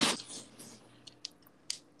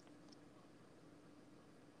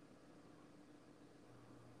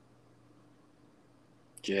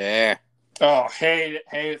Yeah. Oh, hate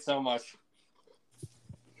it so much.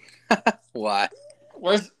 Why?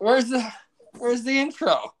 Where's the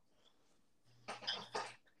intro?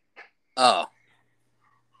 Oh.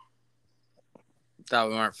 Thought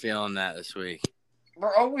we weren't feeling that this week.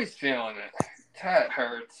 We're always feeling it. That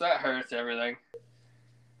hurts. That hurts everything.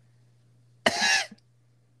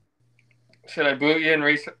 Should I boot you and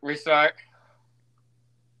restart?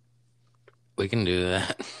 We can do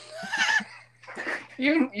that.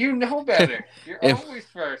 You know better. You're always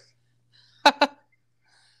first.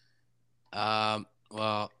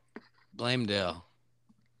 Well, blame Dill.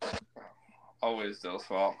 Always Dill's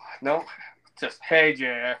fault. No, just hey,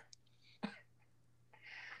 JR.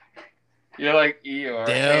 You're like Eeyore.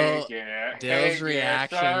 Dill's Hey,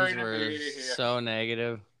 reactions were so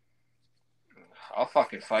negative. I'll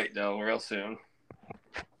fucking fight Dill real soon.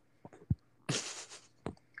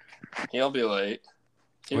 He'll be late.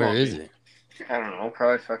 Where is he? I don't know.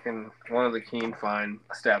 Probably fucking one of the Keen Fine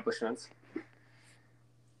establishments.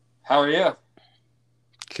 How are you?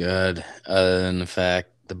 Good. Other than the fact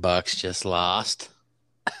the Bucks just lost.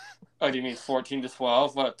 Oh, do you mean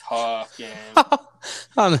 14-12? What a tough game.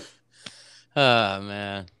 Oh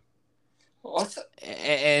man.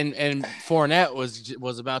 And Fournette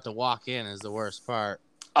was about to walk in is the worst part.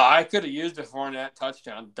 I could have used a Fournette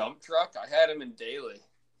touchdown dump truck. I had him in daily.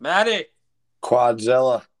 Matty.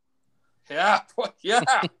 Quadzilla. Yeah.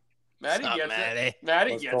 Matty gets it.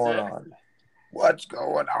 Matty What's gets going it. on? What's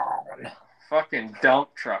going on? Fucking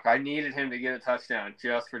dump truck. I needed him to get a touchdown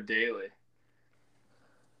just for daily.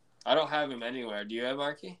 I don't have him anywhere. Do you have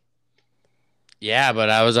Marky? Yeah, but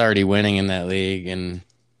I was already winning in that league, and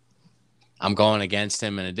I'm going against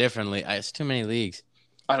him in a different league. It's too many leagues.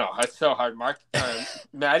 I know. It's so hard.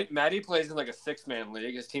 Matty plays in like a 6-man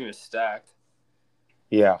league. His team is stacked.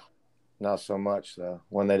 Yeah. Not so much, though,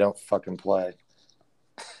 when they don't fucking play.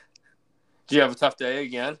 Do you have a tough day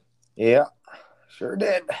again? Yeah, sure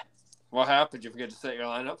did. What happened? Did you forget to set your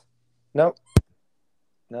lineup? Nope,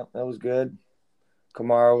 that was good.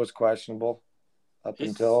 Kamara was questionable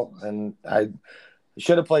until, and I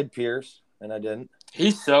should have played Pierce, and I didn't.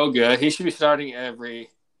 He's so good. He should be starting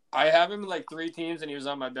I have him in like 3 teams, and he was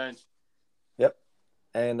on my bench. Yep,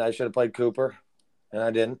 and I should have played Cooper, and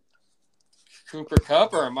I didn't. Cooper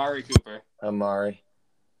Kupp or Amari Cooper? Amari.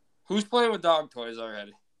 Who's playing with dog toys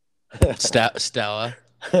already? Stella.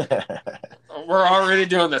 We're already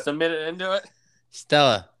doing this. A minute into it.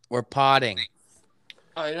 Stella, we're potting.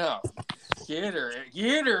 I know. Get her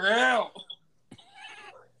out.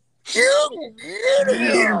 There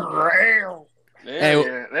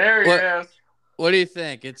he is. What do you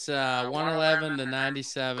think? It's 111 to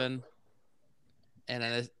 97,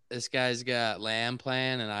 and this guy's got Lamb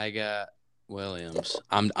playing, and I got Williams.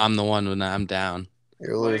 I'm the one when I'm down.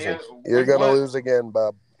 You're losing. You're gonna lose again,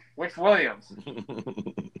 Bob. Which Williams?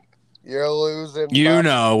 You're losing. You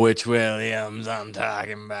know which Williams I'm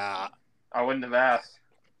talking about. I wouldn't have asked.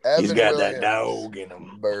 He's got that dog in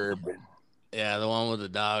him. Bourbon. Yeah, the one with the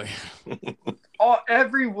dog. Oh,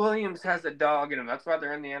 every Williams has a dog in him. That's why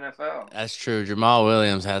they're in the NFL. That's true. Jamal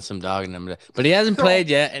Williams had some dog in him, but he hasn't played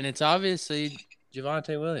yet, and it's obviously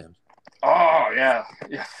Javonte Williams. Oh, yeah.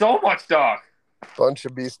 So much dog. Bunch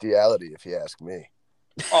of bestiality, if you ask me.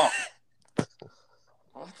 Oh.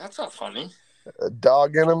 Well, that's not funny. A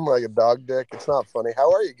dog in him, like a dog dick. It's not funny.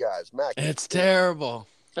 How are you guys, Mac? It's terrible.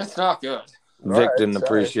 That's not good. Vic didn't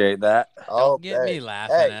appreciate that. Oh, Don't get me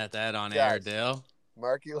laughing at that on air, Dill.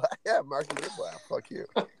 Marky did laugh. Fuck you.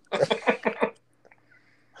 What's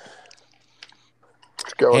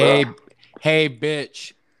going on? Hey,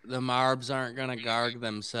 bitch. The Marbs aren't going to garg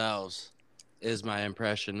themselves, is my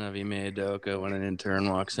impression of Ime Udoka when an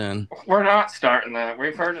intern walks in. We're not starting that.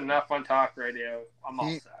 We've heard enough on talk radio. I'm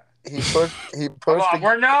all set. He pushed.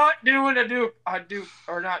 We're not doing a Duke.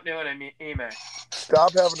 We're not doing an Ime.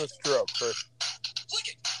 Stop having a stroke first.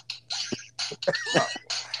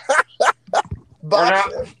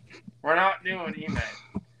 We're not doing Ime.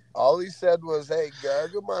 All he said was, "Hey,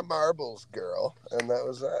 gargle my marbles, girl," and that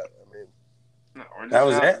was that. I mean, no, that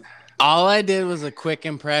was it. All I did was a quick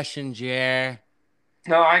impression, Jer.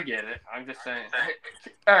 No, I get it. I'm just saying.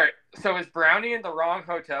 All right. So is Brownie in the wrong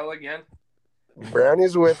hotel again?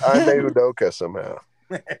 Brownie's with Ime Udoka somehow.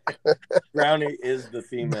 Brownie is the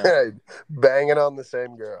female. Banging on the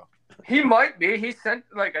same girl. He might be. He sent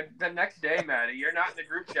the next day, Maddie. You're not in the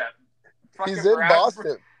group chat. He's in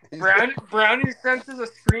Boston. Brownie sends us a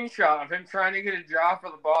screenshot of him trying to get a job for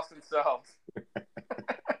the Boston Celtics.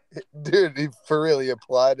 Dude, he for real, he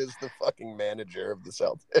applied as the fucking manager of the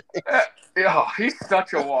Celtics. Yeah, he's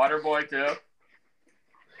such a water boy too.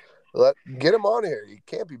 Get him on here. He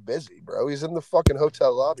can't be busy, bro. He's in the fucking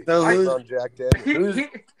hotel lobby. So He's who's- on Jack Daniels.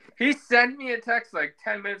 He sent me a text like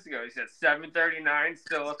 10 minutes ago. He said 7:39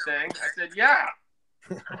 still a thing. I said, yeah.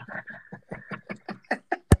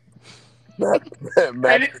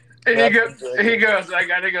 And he goes, I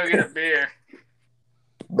gotta go get a beer.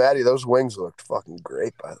 Matty, those wings looked fucking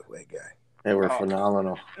great, by the way, guy. They were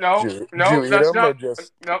phenomenal. No, Did you no, eat that's them or not.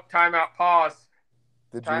 just- Nope. Time out. Pause.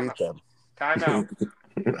 Did Time you out. eat them? Time out.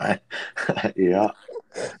 Yeah.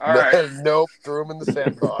 All right. Nope. Threw them in the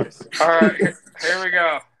sandbox. All right. Here we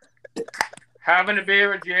go. Having a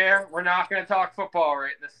beer with Jer. We're not going to talk football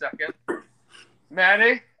right this second.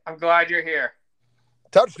 Maddie, I'm glad you're here.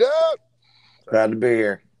 Touchdown! Glad to be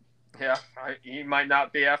here. Yeah, you might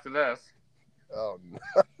not be after this. Oh, no.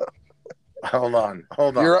 Hold on.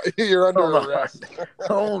 You're under Hold on. arrest.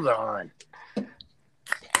 Hold on.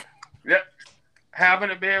 Yep.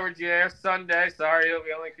 Having a beer with Jer Sunday. Sorry that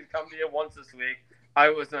we only could come to you once this week. I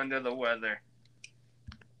was under the weather.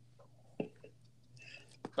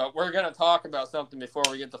 But we're going to talk about something before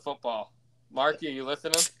we get to football. Marky, you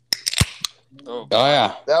listening? Oh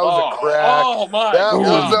yeah. That was a crack. Oh, my That God.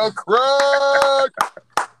 was a crack.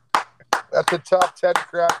 That's a top 10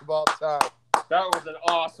 crack of all time. That was an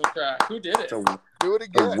awesome crack. Who did it? It's a Do it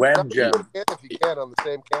again. web Do it gem. again if you can on the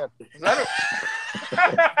same can. Is that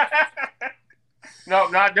No,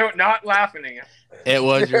 not laughing again. It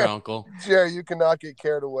was your uncle. Jerry, you cannot get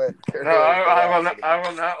carried away. No, I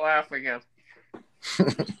will not laugh again.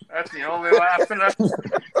 That's the only laugh tonight.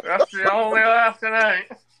 That's the only laugh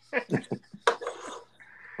tonight.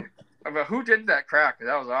 But who did that crack?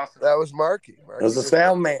 That was awesome. That was Marky. It was the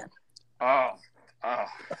sound man. Oh.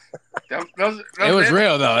 It was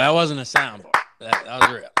real though. That wasn't a soundboard. That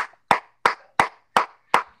was real.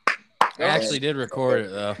 I actually did record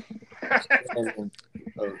it though.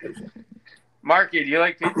 Marky, do you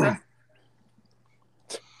like pizza?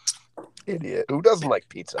 Idiot. Who doesn't like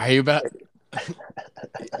pizza? Are you about?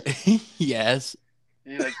 Yes.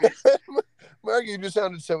 Do you like pizza? Marky, you just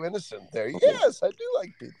sounded so innocent there. Yes, I do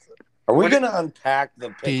like pizza. Are we going to unpack the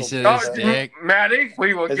pickle? Piece of Oh, stick. Maddie,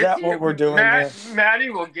 we will Is get that to you. what we're doing here? Maddie,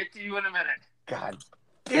 we'll get to you in a minute. God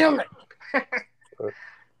damn it.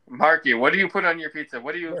 Marky, what do you put on your pizza?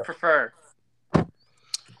 What do you prefer? Doesn't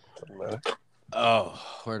matter. Oh,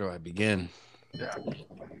 where do I begin? Yeah.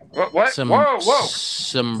 What? Some, Whoa.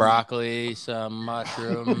 Some broccoli, some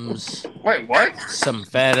mushrooms, Wait, what? some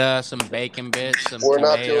feta, some bacon bits, some We're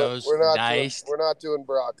tomatoes, not diced. doing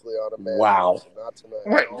broccoli on a man. Wow. Not tonight.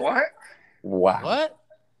 Wait, what? Wow. What?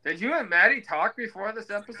 Did you and Maddie talk before this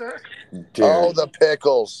episode? Dude. Oh, the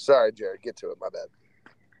pickles. Sorry, Jared. Get to it. My bad.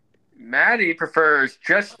 Maddie prefers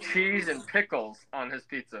just cheese and pickles on his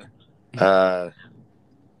pizza.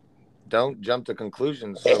 Don't jump to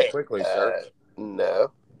conclusions so quickly, sir.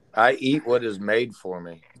 No. I eat what is made for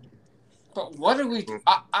me. But what do we?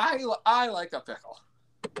 I like a pickle.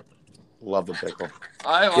 Love a pickle.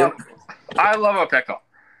 I love a pickle.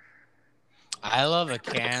 I love a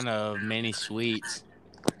can of mini sweets.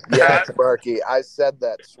 Yes, Marky. I said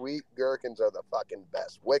that. Sweet gherkins are the fucking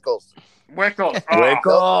best. Wickles. Wickles.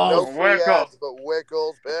 No free Wickles. ads, but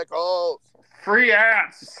Wickles, pickles. Free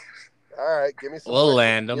ads. All right, give me some. We'll Wickles.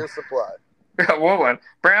 land 'em. Your supply. Woolen.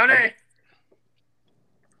 Brownie.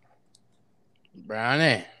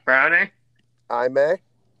 Brownie. I may.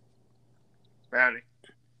 Brownie.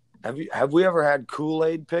 Have we ever had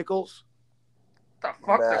Kool-Aid pickles? The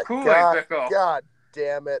fuck the Matt, Kool-Aid pickle? God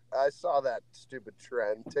damn it! I saw that stupid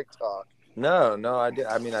trend TikTok. No, I did.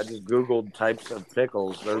 I mean, I just Googled types of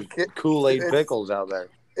pickles. There's Okay, Kool-Aid it's- pickles out there.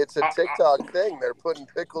 It's a TikTok thing. They're putting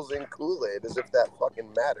pickles in Kool-Aid as if that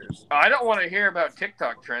fucking matters. I don't want to hear about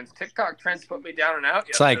TikTok trends. TikTok trends put me down and out.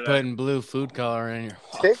 It's like yesterday. putting blue food color in your.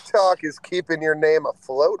 TikTok is keeping your name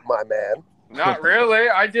afloat, my man. Not really.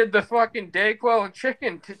 I did the fucking Dayquil and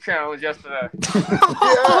chicken challenge yesterday.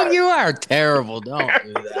 Oh, you are terrible. Don't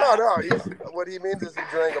do that. No. What he means is he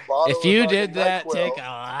drank a bottle. If you of did that, NyQuil take a and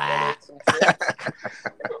lot. ate some chips.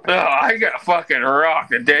 Oh, I got fucking rocked.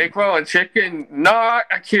 The Dayquil and chicken, not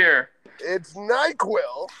a cure. It's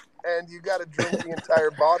NyQuil, and you got to drink the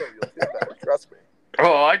entire bottle. You'll feel better. Trust me.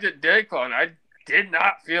 Oh, I did Dayquil and I did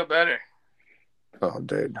not feel better. Oh,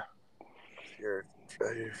 dude.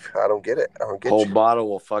 I don't get it. I don't get Whole you. bottle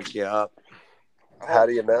will fuck you up. How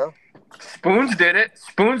do you know? Spoons did it.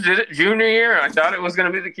 Junior year. I thought it was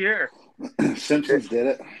going to be the cure. Simpsons did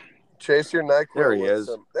it. Chase your NyQuil. There he with is.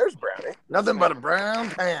 There's Brownie. Nothing but a brown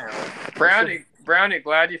pound. Brownie,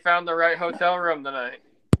 glad you found the right hotel room tonight.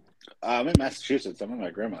 I'm in Massachusetts. I'm at my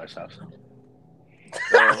grandmother's house.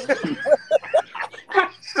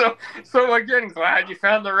 So again, glad you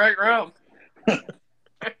found the right room.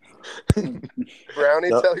 Brownie,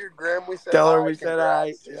 Nope. tell your Graham we said Tell her hi. we said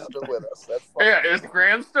hi. Congrats. She's still with us. That's fine. Yeah, is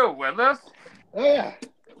Graham still with us? Oh yeah.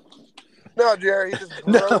 No, Jerry, he just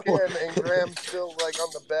No. broke in and Graham's still like on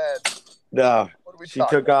the bed. No, What are we she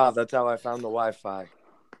talking took off. That's how I found the Wi-Fi.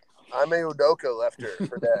 I'm a Udoka left her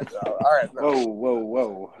for dead. All right. No.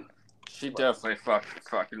 Whoa. She definitely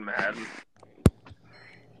fucking mad.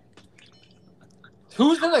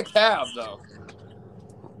 Who's in a cab though?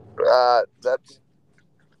 That's.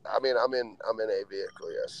 I mean, I'm in a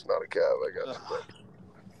vehicle. Yes, not a cab. I got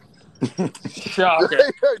Shocking.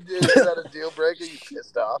 Is that a deal breaker? You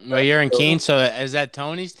pissed off? Well, you're in Keene, so is that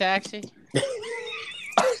Tony's taxi?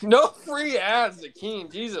 No free ads at Keene.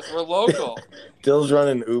 Jesus, we're local. Dill's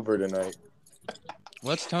running Uber tonight.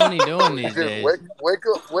 What's Tony doing these Dude, days?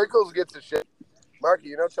 Wickles gets a shit. Marky,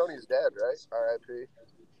 you know Tony's dead, right? R.I.P.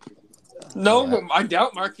 No, but I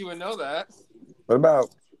doubt Marky would know that. What about?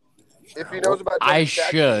 If he knows about I Tony's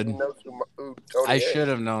taxes, should. he knows who Tony I is. should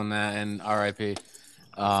have known that, and R.I.P.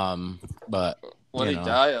 But What did you he know.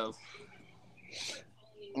 die of?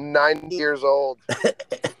 90 years old.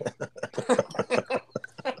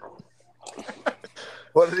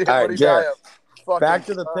 What did he All right, die Jared. of? Fucking Back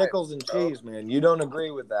to the time, pickles and bro. cheese, man. You don't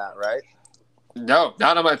agree with that, right? No,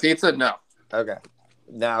 not on my pizza. No. Okay.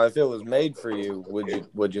 Now, if it was made for you,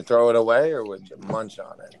 would you throw it away or would you munch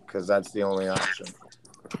on it? Because that's the only option.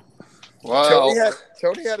 Well,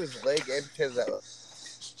 Tony had his leg amputated out.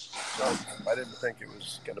 So I didn't think it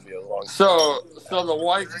was going to be a long. so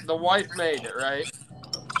the wife made it, right?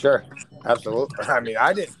 Sure, absolutely. I mean,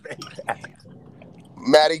 I didn't make that.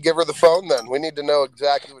 Maddie, give her the phone then. We need to know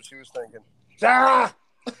exactly what she was thinking. Sarah,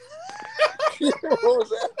 What was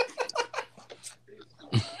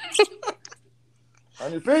that?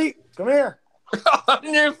 on your feet. Come here.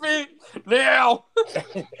 On your feet now.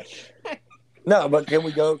 No, but can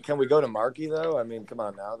we go to Marky though? I mean, come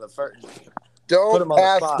on now. The first put Don't him on the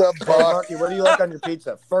pass spot. the Hey, buck. Marky, what do you like on your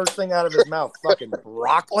pizza? First thing out of his mouth, fucking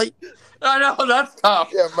broccoli. I know that's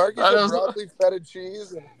tough. Yeah, Marky That said was- broccoli, feta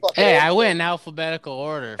cheese, and fucking. Hey, I went in alphabetical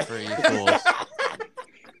order for you fools.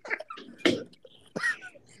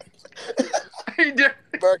 He did.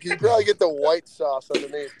 Marky, you probably get the white sauce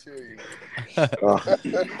underneath too.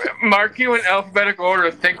 Marky went alphabetical order,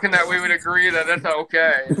 thinking that we would agree that that's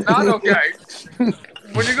okay. It's not okay.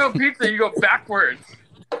 When you go pizza, you go backwards.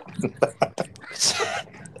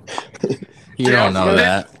 You don't know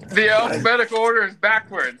that. The alphabetical order is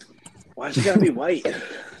backwards. Why's it gotta be white? Is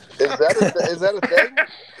that a thing?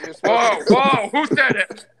 You're supposed Whoa! Who said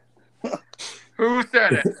it? Who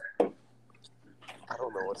said it? I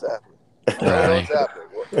don't know what's happening. I don't know what's happening.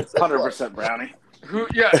 What's that 100% brownie. Who?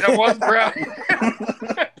 Yeah, that was Brownie.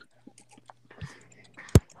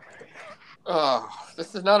 Oh,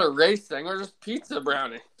 this is not a race thing. We're just pizza,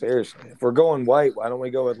 Brownie. Seriously, if we're going white, why don't we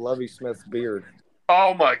go with Lovey Smith's beard?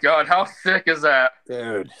 Oh my God, how sick is that?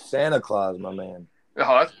 Dude, Santa Claus, my man.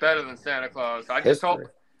 Oh, that's better than Santa Claus. History.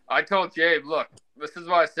 I told Jabe, look, this is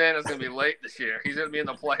why Santa's gonna be late this year. He's gonna be in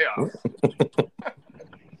the playoffs.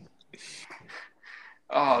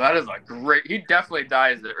 Oh, that is a great. He definitely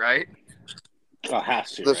dyes it, right? Oh,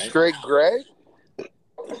 has to, The right? straight gray?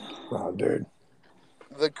 Oh, dude.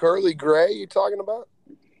 The curly gray you talking about?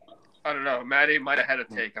 I don't know. Maddie might have had a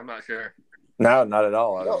take. I'm not sure. No, not at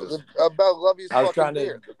all. No, about Lovey's I was fucking trying to-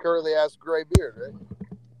 beard. The curly ass gray beard, right?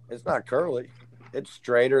 It's not curly. It's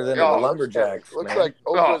straighter than Oh, the lumberjacks. Looks man. like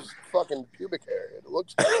Oprah's fucking pubic hair. It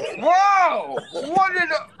looks. Whoa! What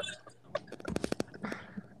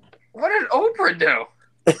did Oprah do?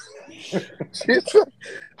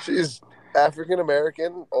 she's African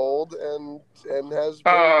American, old, and has.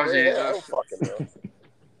 Oh, gray hair. I don't Jesus. fucking know.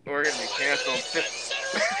 We're gonna be canceled.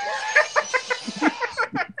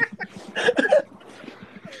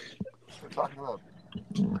 We're talking about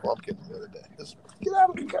pumpkins the other day. Just get out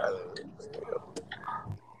of the car.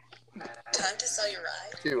 Time to sell your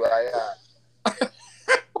ride. Dude,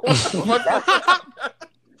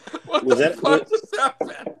 What Was the that- fuck just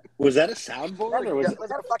happened? Was that a soundboard or was it? Was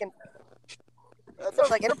that a fucking? That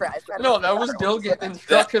sounds like Enterprise. No, that was Dill getting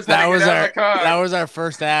instructions how That to was get out our of the car. that was our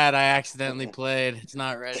first ad I accidentally played. It's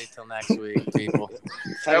not ready till next week, people.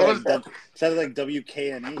 Sounded like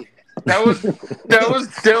WKNE. That was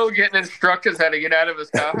Dill getting instructions how to get out of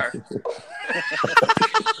his car.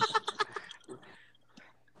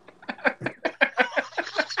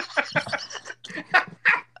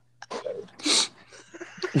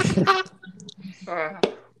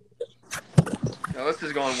 Now this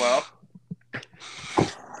is going well.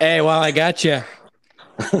 Hey, while I got you,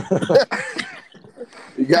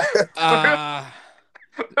 You got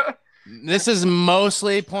this is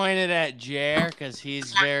mostly pointed at Jer because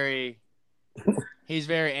he's he's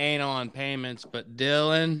very anal on payments, but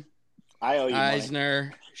Dylan I owe you money.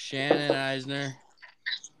 Eisner, Shannon Eisner,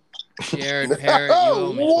 Jared Parrott, you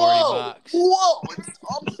owe me $40. Whoa, it's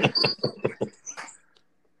Thompson.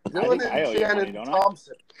 I Dylan think I owe and you money, Shannon don't I?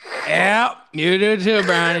 Thompson. Yeah, you do too,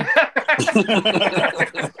 Brownie.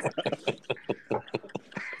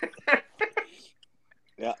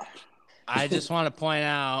 Yeah. I just want to point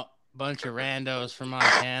out a bunch of randos from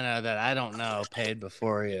Montana that I don't know paid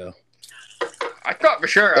before you. I thought for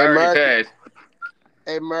sure I Hey, already Mark. paid.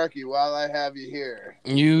 Hey, Marky, while I have you here,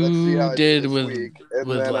 let's see how You I did do this with week, and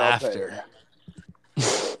with then laughter.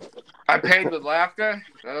 I paid with laughter.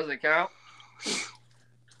 That doesn't count.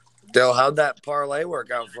 Dill, how'd that parlay work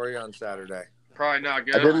out for you on Saturday? Probably not I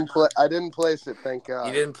good. didn't play. I didn't place it. Thank God.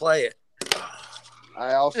 You didn't play it.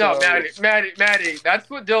 I also. No, Maddie. That's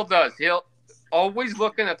what Dill does. He'll always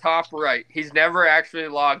look in the top right. He's never actually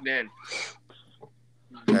logged in.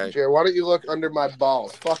 Okay. Jared, why don't you look under my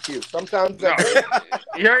balls? Fuck you. Sometimes No, that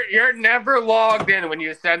you're never logged in when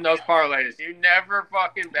you send those parlays. You never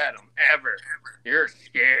fucking bet them ever. You're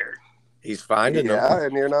scared. He's finding them. yeah,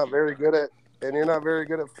 and you're not very good at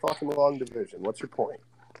fucking long division. What's your point?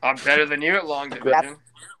 I'm better than you at long division.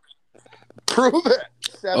 Prove it.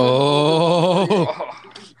 7 Oh. Oh.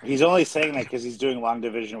 He's only saying that because he's doing long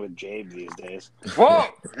division with Jabe these days. Whoa!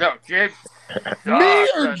 No, James. Me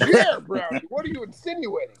or Jared, Brownie? What are you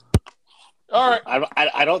insinuating? All right,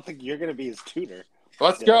 I don't think you're going to be his tutor.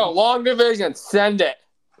 let's go. Long division. Send it.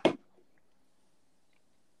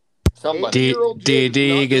 Somebody. 8-year-old D- Jared's D-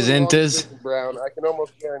 not doing long Gazintas. division, Brown. I can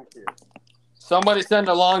almost guarantee it. Somebody send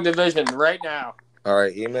a long division right now. All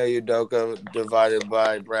right, email Udoka divided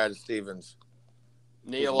by Brad Stevens.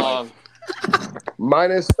 Neil Long.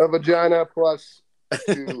 Minus a vagina plus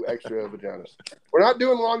 2 extra vaginas. We're not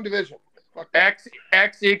doing long division. Fuck that.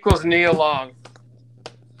 X equals Neil Long.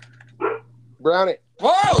 Brownie.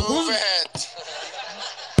 Whoa! Move it.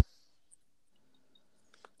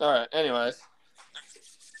 All right. Anyways,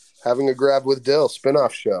 Having a grab with Dill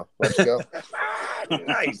spinoff show. Let's go.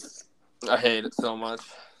 Nice. I hate it so much.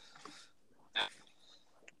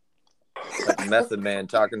 Like Method Man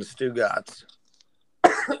talking to Stu Gotts.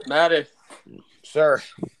 Maddie, Sir.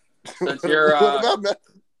 since you're What about Meth?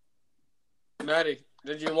 Maddie,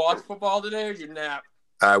 did you watch football today or did you nap?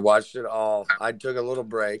 I watched it all. I took a little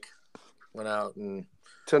break. Went out and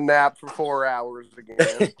To nap for 4 hours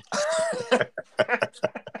again.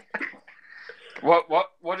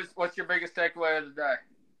 What's your biggest takeaway of the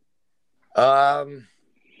day?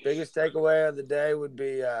 Biggest takeaway of the day would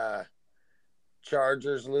be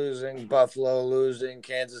Chargers losing, Buffalo losing,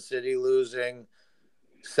 Kansas City losing,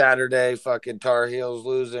 Saturday fucking Tar Heels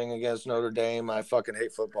losing against Notre Dame. I fucking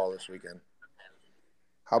hate football this weekend.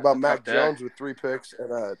 How about Mac Fuck that. Jones with 3 picks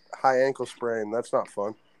and a high ankle sprain? That's not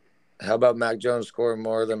fun. How about Mac Jones scoring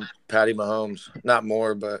more than Patty Mahomes? Not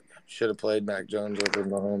more, but should have played Mac Jones over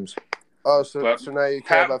Mahomes. Oh, so But now you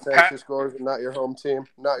care about Pat- fantasy scores and not your home team?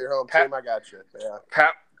 Not your home Pat- team. I got you. Yeah.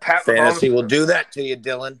 Pat Fantasy Mahomes. will do that to you,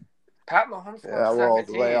 Dylan. Pat Mahomes scored Yeah, well,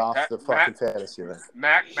 17. lay off the fucking Mac, fantasy then.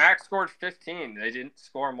 Mac scored 15. They didn't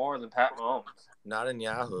score more than Pat Mahomes. Not in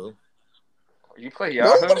Yahoo. You play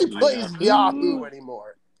Yahoo? Nobody plays Yahoo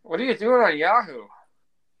anymore. What are you doing on Yahoo?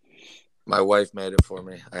 My wife made it for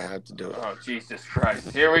me. I have to do it. Oh, Jesus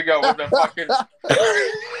Christ. Here we go with the fucking...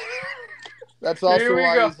 That's also Here we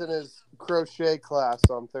why go. he's in his crochet class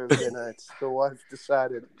on Thursday nights. The wife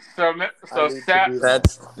decided So I need to Sat, do that.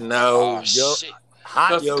 That's no Oh, shit.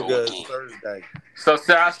 hot So- yoga is Thursday. so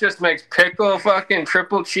Sass just makes pickle fucking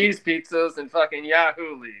triple cheese pizzas in fucking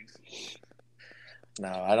Yahoo leagues. No,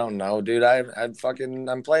 I don't know, dude.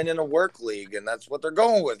 I'm playing in a work league, and that's what they're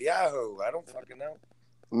going with. Yahoo. I don't fucking know.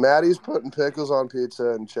 Maddie's putting pickles on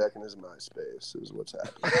pizza and checking his MySpace is what's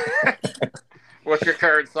happening. What's your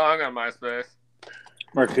current song on MySpace?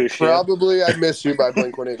 Mercutio. Probably I Miss You by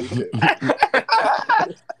Blink-182.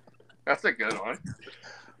 That's a good one.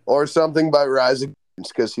 Or something by Rise Against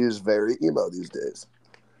because he's very emo these days.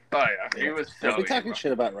 Oh, yeah. He was so Don't be talking emo.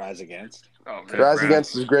 shit about Rise Against. Oh, man, Rise Brown.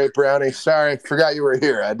 Against is great, Brownie. Sorry, forgot you were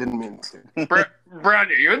here. I didn't mean to.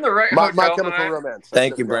 Brownie, you're in the right My hotel Chemical tonight. Romance.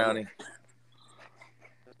 Thank you, Brownie.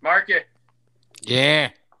 Marky, Yeah.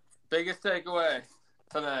 biggest takeaway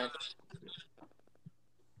tonight.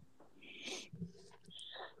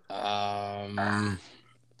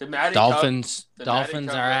 Did Maddie Dolphins. Did Maddie Dolphins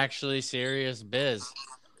cover? are actually serious biz.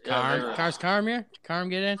 Carm's Carm here? Carm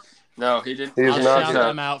get in? No, he didn't. He's I'll not shout no.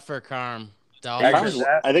 them out for Carm. Actually, Dolphins.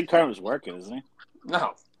 I think Carmen's working, isn't he?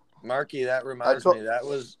 No. Marky, that reminds me. That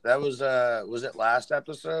was it last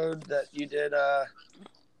episode that you did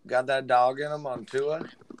got that dog in him on Tua?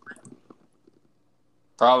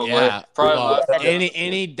 Probably. Yeah. Probably Well, lost it.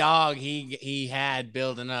 any dog he had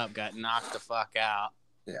building up got knocked the fuck out.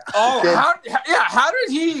 Oh, how did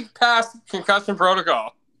he pass concussion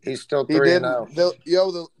protocol? He's still He 3-0.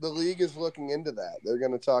 didn't. The league is looking into that. They're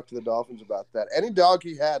going to talk to the Dolphins about that. Any dog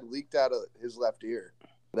he had leaked out of his left ear.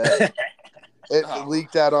 It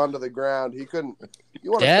leaked out onto the ground. He couldn't.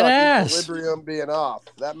 You want to Dead talk ass. equilibrium being off?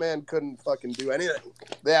 That man couldn't fucking do anything.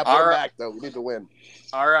 They have to All come right. back though. We need to win.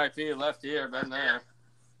 R.I.P. left ear, been there.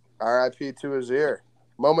 R.I.P. to his ear.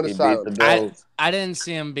 Moment He of beat silence. the Bills. I didn't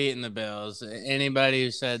see him beating the Bills. Anybody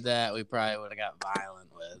who said that, we probably would have got violent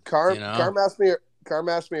with. Carm you know?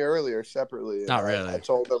 asked me earlier separately. and Not really. I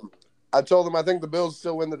told him I think the Bills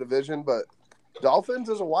still win the division, but Dolphins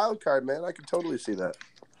is a wild card, man. I could totally see that.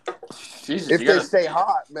 Jesus, If you they gotta, stay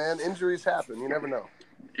hot, man, injuries happen. You never know.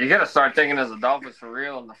 you gotta start thinking as the Dolphins for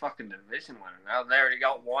real in the fucking division winner. Now they already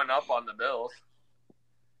got one up on the Bills.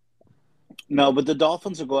 No, but the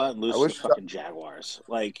Dolphins will go out and lose I to the wish- fucking Jaguars.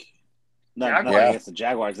 Like, not Jaguars. against the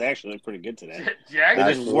Jaguars. They actually look pretty good today. Jack, They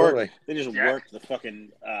just Absolutely. worked the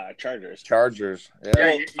fucking Chargers. Chargers. yeah,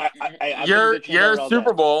 Yeah. I've been your bitching about it all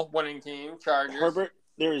Super day. Bowl winning team, Chargers. Herbert,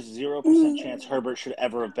 there is 0% chance Herbert should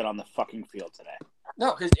ever have been on the fucking field today.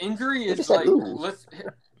 No, his injury is just said like who?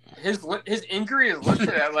 his injury is listed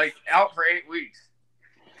at like out for 8 weeks.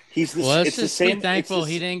 He's the, Well, let's it's the just same. be thankful it's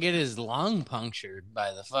the- he didn't get his lung punctured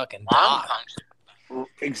by the fucking doc.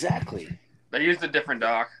 Exactly. They used a different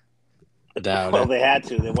doc. Doubt Well, it. they had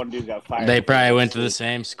to. The one dude got fired. They probably went to the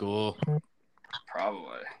same school.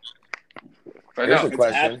 Probably. But Here's no, a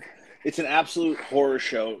question. It's an absolute horror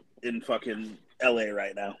show in fucking LA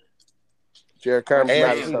right now. Jared Carm's AFC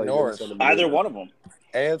mad as hell. You North. didn't send him Either to one of them.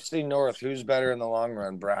 AFC North, who's better in the long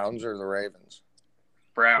run, Browns or the Ravens?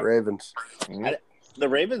 Brown. Ravens. The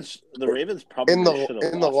Ravens probably In the- should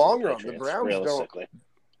have in the lost long to run, the Patriots, Browns don't- realistically.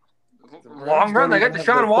 Long run, they got don't even have Deshaun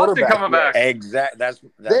their Watson quarterback coming yet. back. Exactly. That's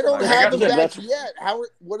They don't my- have him That's- back yet.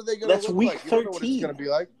 What are they going to That's look week like? You don't know what 13. it's going to be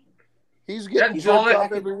like. He's getting That's jerked bullet.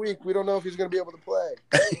 off every week. We don't know if he's going to be able to play.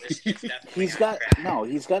 He's got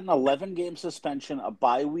an 11-game suspension, a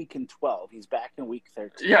bye week in 12. He's back in week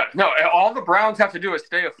 13. Yeah, no, all the Browns have to do is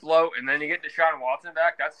stay afloat, and then you get Deshaun Watson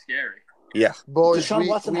back. That's scary. Yeah. Boys, Deshaun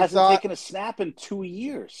Watson we hasn't thought, taken a snap in 2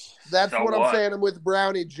 years. that's So what I'm what? saying with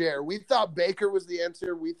Brownie Jer. We thought Baker was the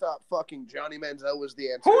answer. We thought fucking Johnny Manziel was the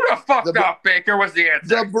answer. Who the fuck The- thought Baker was the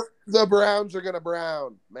answer? The Browns are going to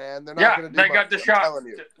Brown, man. They're not Yeah, going to do they got much, I'm telling Deshaun.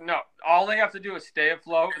 you. No, all they have to do is stay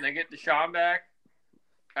afloat, and they get Deshaun back.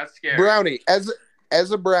 That's scary. Brownie,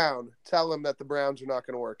 as a Brown, tell him that the Browns are not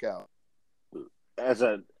going to work out. As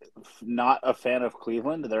a not a fan of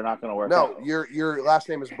Cleveland, they're not going to work No, out. your last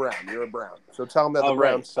name is Brown. You're a Brown. So tell him that the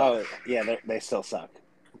Browns suck. Oh, yeah, they still suck.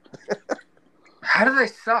 How do they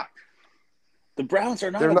suck? The Browns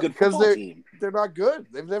are not They're a not- good 'cause football team. They're not good.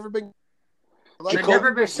 They've never been. They've Jacoby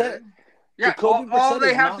never been Brissett- good. Yeah, Jacoby all Brissett they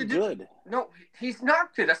is have not to do. good. No, he's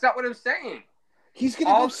not good. That's not what I'm saying. He's going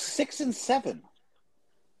to All- go 6-7.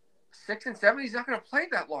 6 and 7, he's not going to play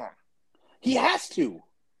that long. He has to.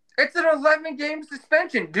 It's an 11-game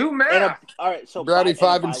suspension. Do math. And all right, so Brownie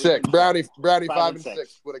 5 and 6. Brownie 5 5 and and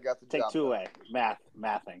 6 would have got the Take job. 2 away.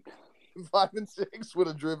 Mathing. 5 and 6 would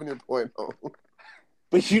have driven your point home.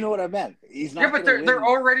 But you know what I meant. He's not. Yeah, but gonna they're win.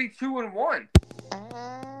 already 2 and 1.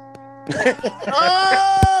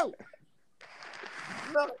 Oh!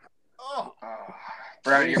 Oh,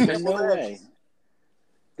 Brownie, you're There's pissing no me. way.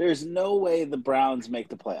 There's no way the Browns make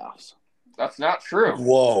the playoffs. That's not true.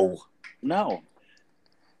 Whoa. No.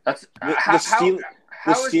 That's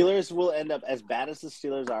The Steelers will end up as bad as the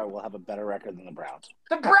Steelers are. Will have a better record than the Browns.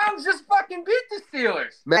 the Browns just fucking beat the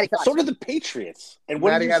Steelers. Matty, So did the Patriots. And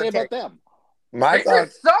what Matty did you got say a about take. them? my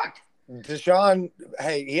Patriots suck. Deshaun,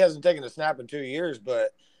 hey, he hasn't taken a snap in 2 years, but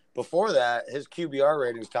before that, his QBR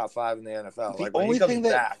rating is top 5 in the NFL. The Like when only he comes thing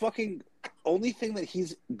back, that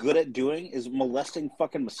he's good at doing is molesting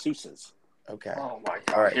fucking masseuses. okay. Oh my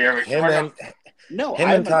god. All right, Here we him go. No,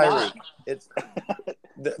 and I'm Tyreek. not. It's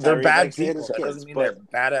they're Tyreek bad likes to hit people. his That kids, doesn't mean but- they're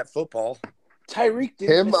bad at football. Tyreek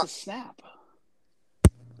didn't Him- miss a snap.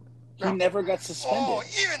 He No. never got suspended. Oh,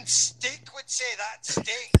 even Steak would say that.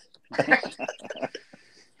 Steak.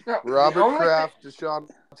 No, the Robert only Kraft, Deshaun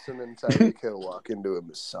Watson, and Tyreek Hill walk into a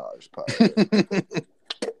massage parlor. thing-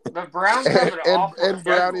 the Browns have an awful and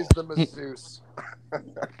Brownie's schedule. the masseuse.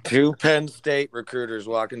 2 Penn State recruiters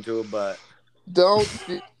walk into a butt. Don't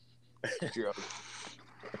see Joe.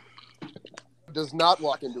 Does not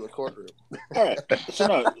walk into a courtroom. All right. So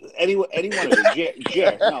no, anyone of you,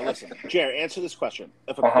 Jer. No, listen, Jer. Answer this question: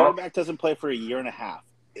 if a quarterback doesn't play for a year and a half,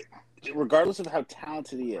 regardless of how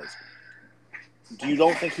talented he is, do you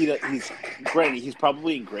don't think he's granted? He's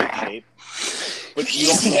probably in great shape. But you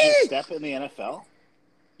don't lose a step in the NFL?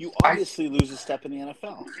 You obviously lose a step in the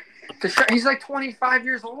NFL. He's like 25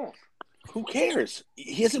 years old. Who cares?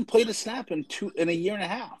 He hasn't played a snap in a year and a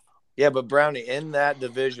half. Yeah, but Brownie, in that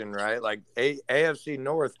division, right? Like AFC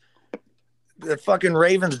North, the fucking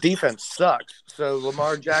Ravens defense sucks. So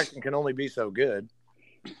Lamar Jackson can only be so good.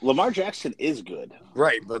 Lamar Jackson is good.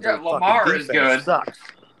 Right, but Yeah, Lamar is good. Sucks.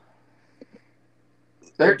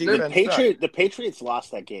 The Patriots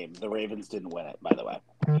lost that game. The Ravens didn't win it, by the way.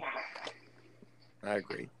 I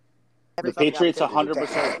agree. The Patriots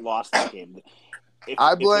 100% lost that game.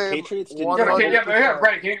 I blame if the Patriots didn't 100%.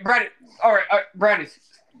 Brandon. All right, Brandon.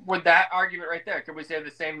 With that argument right there, could we say the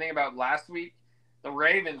same thing about last week? The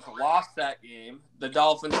Ravens lost that game. The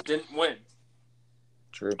Dolphins didn't win.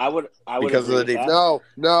 True. I would because of the defense.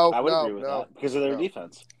 No, I would agree with that because of their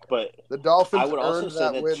defense. But the Dolphins. I would also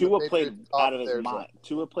say that win, Tua played out of his mind.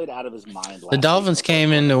 Tua played out of his mind. The Dolphins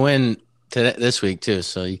came in to win this week too,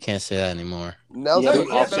 so you can't say that anymore. Nelson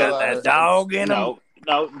got that dog in him.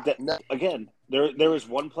 No. Again, there was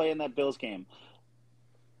one play in that Bills game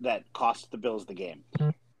that cost the Bills the game.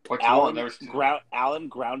 Allen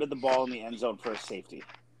grounded the ball in the end zone for a safety.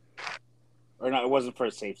 Or no, it wasn't for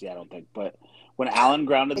a safety, I don't think. But when Allen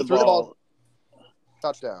grounded the ball,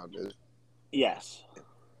 touchdown. Yes.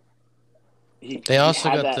 They also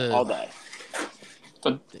had got that all day.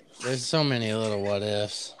 There's so many little what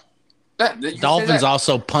ifs. You Dolphins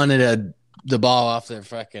also punted the ball off their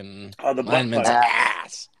fucking lineman's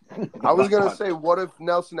ass. I was gonna say, what if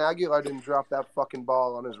Nelson Aguilar didn't drop that fucking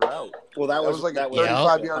ball on his route? Well, that was like a that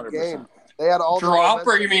 35-yard game. They had all drop,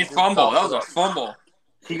 or you mean fumble? That was a fumble.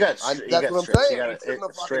 He got that's what I'm stripped. saying. He got it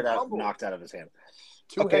straight out, knocked out of his hand.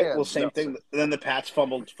 Two hands. Well, same thing. Then the Pats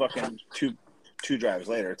fumbled fucking two drives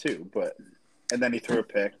later too, and then he threw a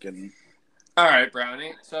pick and. All right,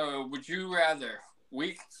 Brownie. So, would you rather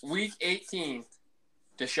week 18,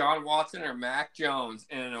 Deshaun Watson or Mac Jones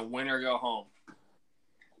in a win or go home?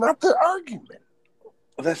 Not the argument.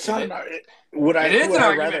 That's not. It is an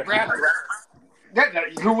argument, Brownie.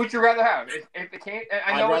 Who would you rather have? If it can't,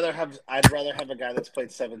 I'd rather have a guy that's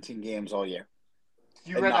played 17 games all year.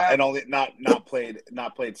 Not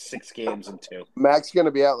played 6 games in 2. Mac's going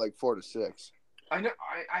to be out like 4 to 6. I know.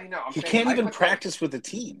 He can't even practice with the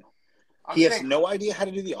team. He has no idea how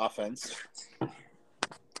to do the offense.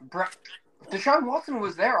 Deshaun Watson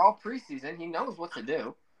was there all preseason. He knows what to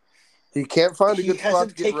do. He can't find a good spot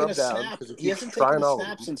to get rubbed down. He hasn't taken a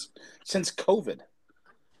snap since COVID.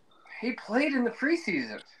 He played in the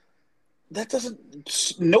preseason.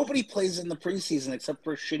 Nobody plays in the preseason except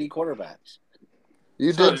for shitty quarterbacks.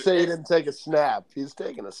 You did say he didn't take a snap. He's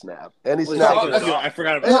taking a snap. And he snapped it. I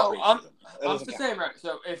forgot about that. I'm just saying, right?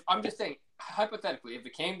 So I'm just saying, hypothetically, if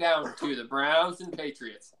it came down to the Browns and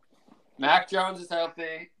Patriots, Mac Jones is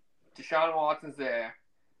healthy, Deshaun Watson's there,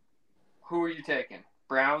 who are you taking?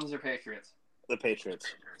 Browns or Patriots? The Patriots.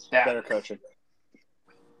 Yeah. Better coaching.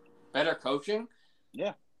 Better coaching?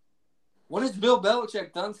 Yeah. What has Bill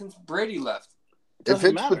Belichick done since Brady left? If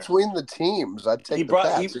it's between the teams, I'd take the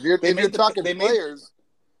Pats. If you're talking players,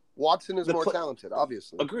 Watson is more talented,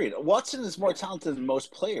 obviously. Agreed. Watson is more talented than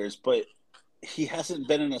most players, but he hasn't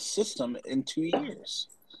been in a system in 2 years.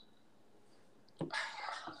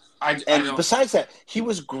 And besides that, he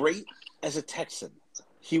was great as a Texan.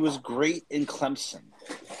 He was great in Clemson.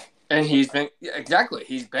 And he's been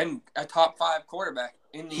a top 5 quarterback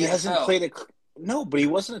in the NFL. He hasn't played but he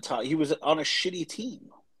wasn't a top. He was on a shitty team.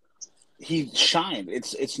 He shined.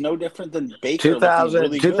 It's no different than Baker.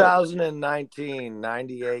 2019,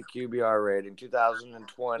 98 QBR rating.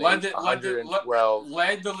 2020, 112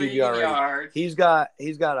 led the league in yards. He's got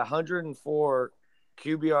 104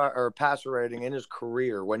 QBR or passer rating in his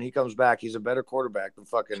career. When he comes back, he's a better quarterback than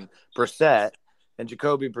fucking Brissett. And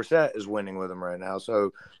Jacoby Brissett is winning with him right now.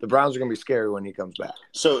 So the Browns are going to be scary when he comes back.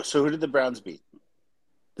 So who did the Browns beat?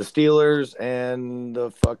 The Steelers and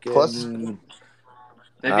the fucking.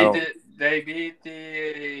 They beat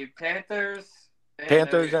the Panthers.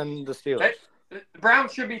 Panthers and the Steelers. The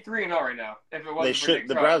Browns should be 3-0 right now. If it wasn't for Nick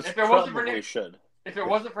Chubb. Browns if it wasn't for Nick, should. If it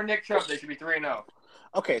wasn't for Nick Chubb, they should be 3-0.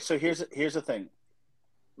 Okay, so here's the thing.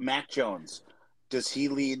 Mac Jones, does he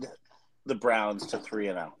lead the Browns to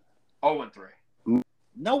 3-0? 0-3.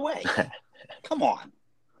 No way. Come on.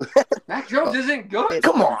 Mac Jones isn't good.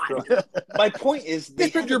 Come on. My point is they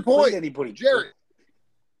haven't haven't played played anybody. Jared.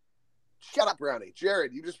 Shut up, Brownie.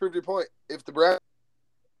 Jared, you just proved your point. If the Browns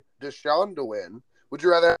Deshaun to win, would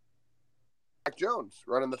you rather have Mac Jones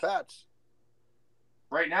running the Pats?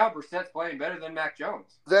 Right now, Brissett's playing better than Mac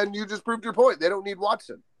Jones. Then you just proved your point. They don't need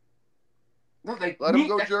Watson. No, they let him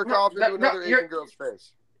go jerk off into another Asian girl's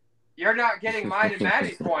face. you're not getting mine and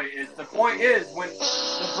Maddie's point. The point is when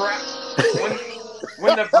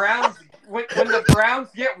the Browns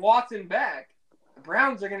get Watson back, the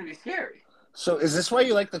Browns are going to be scary. So is this why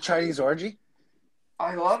you like the Chinese orgy?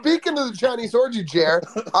 I love Speaking of the Chinese orgy, Jer,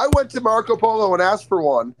 I went to Marco Polo and asked for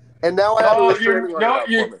one, and now I have a restraining order out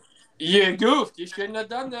for me. You goofed. You shouldn't have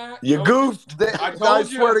done that. You goofed. I you.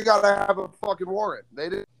 swear to God, I have a fucking warrant. They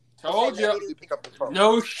didn't. Told they you. immediately pick up the phone.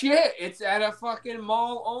 No shit. It's at a fucking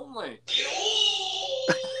mall only.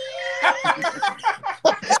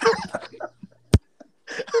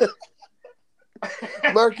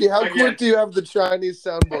 Marky, how quick do you have the Chinese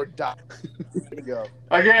soundboard dial? Go.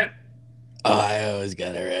 Again. Oh, I always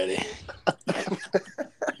got it ready.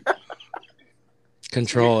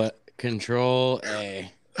 Control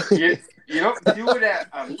A. You don't do it at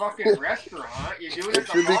a fucking restaurant. You do it at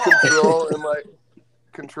the should be mall.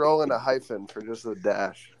 control and a hyphen for just the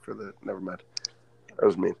dash for the. Never mind. That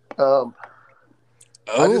was mean.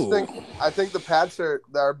 I think the Pats are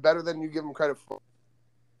better than you give them credit for.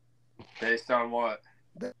 Based on what?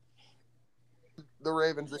 The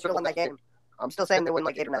Ravens. They should have won that game. I'm still saying they win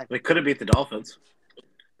like 8 or 9. They could have beat the Dolphins.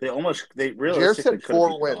 They realistically Jer said could have 4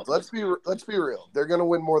 beat the wins. Dolphins. Let's be real. They're going to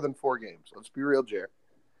win more than 4 games. Let's be real, Jer.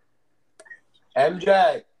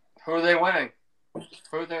 MJ. Who are they winning?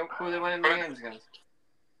 Who are they winning the games against?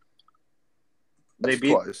 They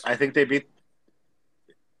beat. Twice. I think they beat.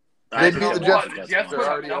 They beat the Jets. The Jets They're put up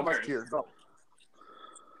already numbers. almost here.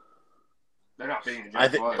 They're not beating the Jets. I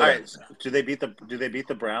think. what? All right. Do they beat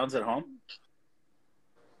the Browns at home?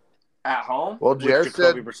 At home? Well, With Jer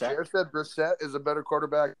said Jacoby Brissett? Brissett is a better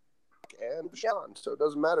quarterback and Deshaun, so it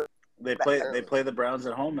doesn't matter. They play the Browns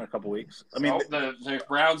at home in a couple weeks. I mean, the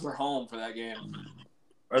Browns are home for that game.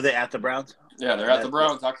 are they at the Browns? Yeah, they're at the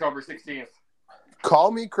Browns, October 16th.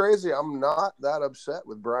 Call me crazy. I'm not that upset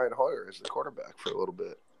with Brian Hoyer as the quarterback for a little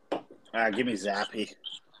bit. Give me Zappy.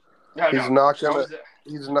 No, He's not gonna.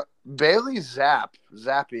 He's not Bailey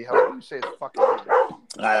Zappy. How do you say his fucking name?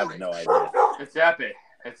 I have no idea. It's Zappe.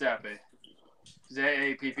 Zappe.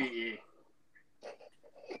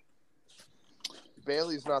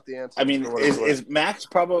 Bailey's not the answer. I mean, is Max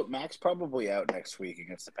probably out next week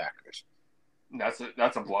against the Packers? That's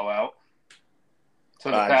a blowout. So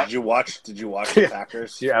Did you watch the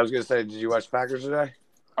Packers? Yeah, I was gonna say, did you watch Packers today?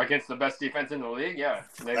 Against the best defense in the league, yeah,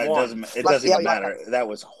 they It won. doesn't even matter. That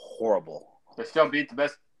was horrible. They still beat the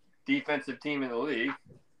best defensive team in the league.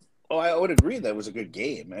 Oh, I would agree that was a good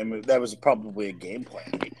game. I mean, that was probably a game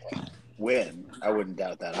plan win. I wouldn't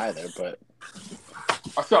doubt that either. But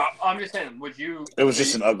So I'm just saying, would you? it was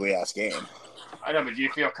just an ugly ass game. I know, but do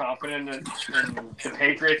you feel confident in the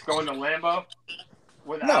Patriots going to Lambeau?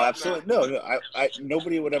 No, absolutely no. I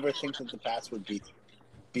nobody would ever think that the Pats would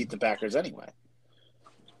beat the Packers anyway.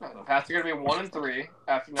 No, the Pats are going to be 1-3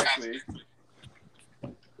 after next week.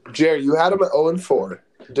 Jerry, you had them at 0-4.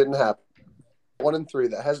 Didn't happen. 1-3.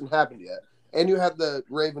 That hasn't happened yet. And you had the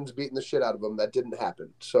Ravens beating the shit out of them. That didn't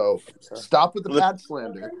happen. So stop with the Pat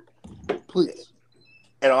slander, please.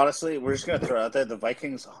 And honestly, we're just going to throw it out there. The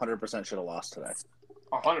Vikings 100% should have lost today.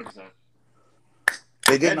 100%.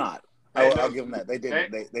 They did not. I'll give them that. They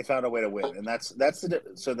didn't. They found a way to win, and that's the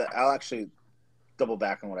so that I'll actually double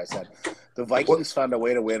back on what I said. The Vikings found a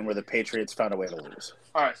way to win, where the Patriots found a way to lose.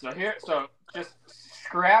 All right, so just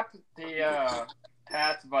scrap the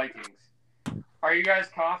Pats Vikings. Are you guys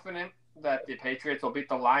confident that the Patriots will beat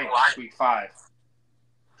the Lions week 5?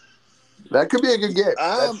 That could be a good game.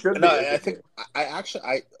 That should be. I think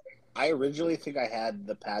I originally think I had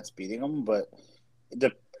the Pats beating them, but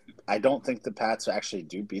I don't think the Pats actually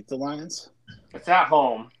do beat the Lions. It's at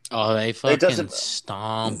home. Oh, they fucking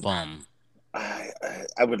stomp them.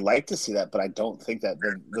 I would like to see that, but I don't think that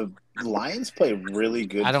the Lions play really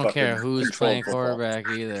good. I don't care who's playing football. quarterback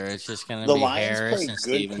either. It's just going to The be Lions Harris play and good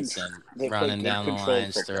Stevenson running down the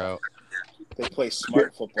Lions' throat. They play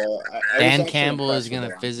smart football. Dan Campbell is going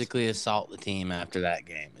to physically assault the team after that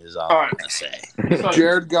game, is all I'm going to say.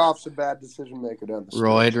 Jared Goff's a bad decision maker down the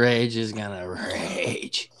Roid Rage is going to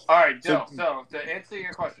rage. All right, Joe, so to answer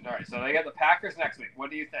your question, all right, so they got the Packers next week.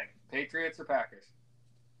 What do you think? Patriots or Packers?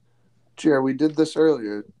 Jared, we did this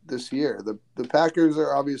earlier this year. The Packers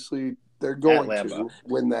are obviously they're going to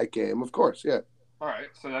win that game, of course, yeah. All right,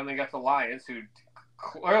 so then they got the Lions, who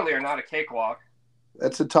clearly are not a cakewalk.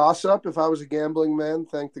 That's a toss-up. If I was a gambling man,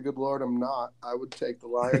 thank the good Lord I'm not. I would take the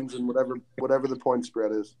Lions and whatever the point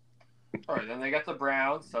spread is. All right, then they got the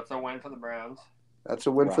Browns. That's a win for the Browns. That's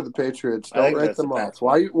a win for the Patriots. Don't write them off.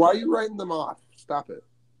 Why are you writing them off? Stop it.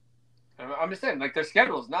 I'm just saying, their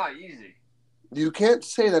schedule is not easy. You can't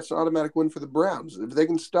say that's an automatic win for the Browns. If they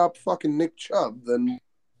can stop fucking Nick Chubb, then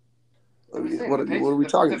what are we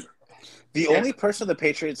talking about? The only person the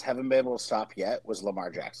Patriots haven't been able to stop yet was Lamar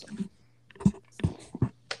Jackson.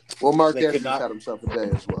 Well, Mark They could Andrews not- had himself a day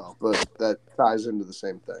as well, but that ties into the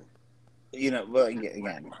same thing. Well,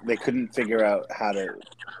 again, they couldn't figure out how to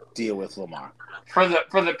deal with Lamar. For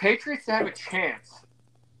the Patriots to have a chance,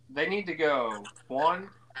 they need to go 1,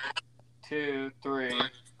 2, 3,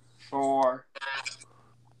 4.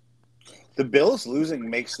 The Bills losing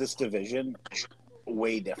makes this division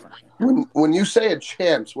way different. When you say a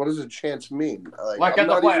chance, what does a chance mean? Like in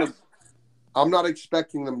the playoffs. I'm not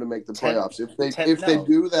expecting them to make the playoffs. If they No.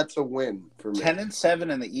 do, that's a win for me. 10-7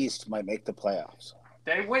 in the East might make the playoffs.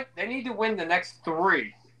 They need to win the next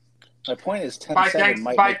 3. My point is 10-7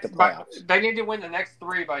 might make the playoffs. They need to win the next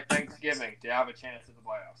 3 by Thanksgiving to have a chance at the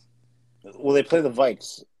playoffs. Well, they play the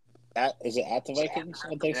Vikes. Is it at the Vikings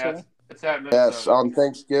on Thanksgiving? It's at Minnesota. Yes, on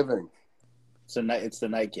Thanksgiving. It's the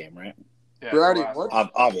night game, right? Yeah, Brownie, it's the last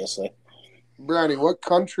what? Obviously. Brownie, what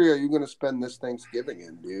country are you going to spend this Thanksgiving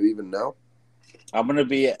in? Do you even know? I'm going to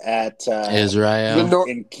be at Israel.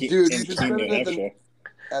 in Keene, Dude, in you should Keene, spend New it Hampshire.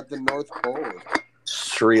 at the North Pole.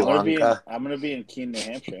 Sri Lanka. I'm going to be in Keene, New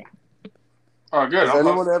Hampshire. Oh, good.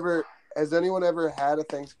 Has anyone ever had a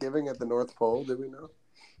Thanksgiving at the North Pole? Do we know?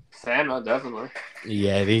 Santa, definitely.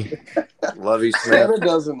 Yeti. Lovey Smith. Santa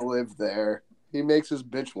doesn't live there. He makes his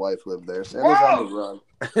bitch wife live there. Santa's on the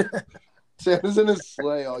run. Santa's in his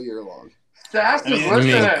sleigh all year long. Sass is You You mean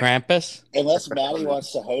listening. Krampus? Unless Maddie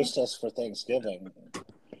wants to host us for Thanksgiving.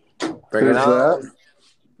 Bring it Who's on. that?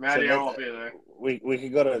 Maddie, So I won't be there. We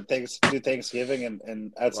could go to do Thanksgiving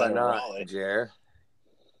and Why outside of not, Raleigh. Jer?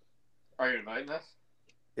 Are you inviting us?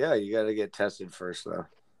 Yeah, you got to get tested first, though.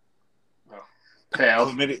 Fail.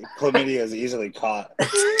 Chlamydia is easily caught.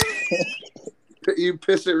 You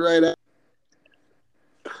piss it right out.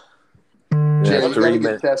 Yeah, Jay, you gotta 3 get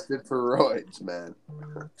minute, tested for roids, man.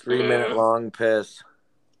 3 minute long piss.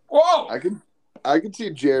 Whoa! I could see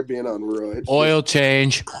Jared being on roids. Oil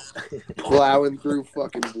change. Plowing through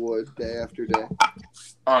fucking wood day after day.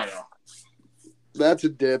 Oh, no. That's a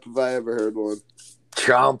dip if I ever heard one.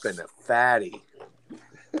 Chomping a fatty.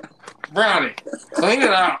 Brownie, clean it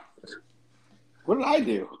out. What did I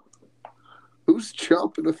do? Who's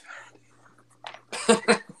chomping a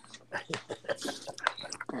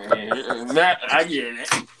That, I get it.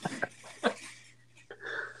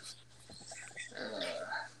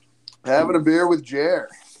 Having a beer with Jer,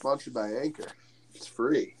 sponsored by Anchor. It's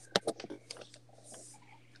free.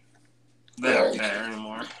 They don't care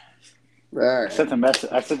anymore. All right. I sent the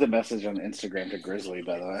message on Instagram to Grizzly,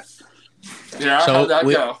 by the way. Yeah, So how'd that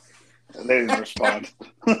we- go? They didn't respond.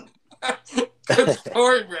 Good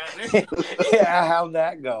story, Brownie. Yeah, how'd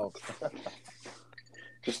that go?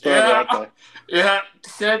 Just throw it out there. Yeah,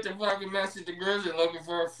 sent the fucking message to Grizzly looking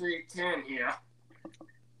for a free 10 here.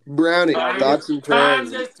 Brownie, thoughts and Times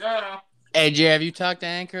prayers. is tough. Hey, Jay, have you talked to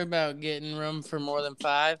Anchor about getting room for more than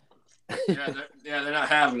 5? Yeah, they're not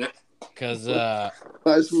having it. Because Why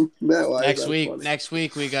is next that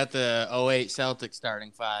week we got the 08 Celtics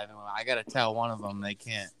starting 5, and I got to tell one of them they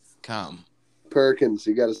can't come. Perkins,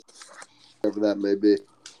 you got to whatever that may be.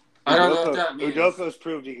 I don't know what that means. Udoka's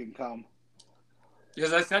proved he can come.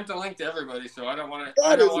 Because I sent the link to everybody, so I don't want to. I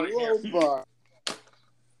That is don't want to hear. low bar.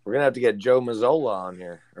 We're going to have to get Joe Mazzola on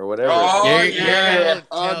here or whatever. Oh, You're yeah. gonna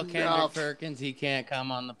tell Enough. Kendrick Perkins he can't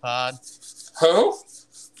come on the pod. Who?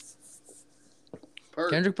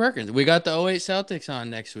 Kendrick Perkins. We got the 08 Celtics on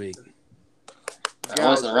next week. That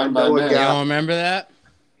wasn't run by I know a me. You guy don't remember that?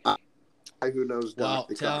 who knows Well,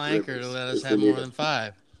 Dr. tell Cock Anchor Rivers to let us if have we need more it. than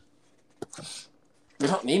 5. We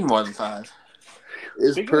don't need more than 5.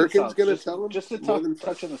 Is Speaking of Perkins Celtics, going to tell him? Just to more than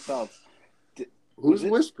touch on the Celtics. Who's was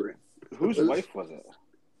it- whispering? Whose wife was it?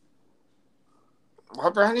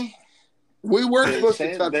 What, Brownie? We weren't They're supposed to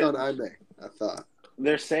saying touch that- on Ime, I thought.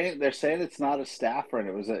 They're saying it's not a staffer, and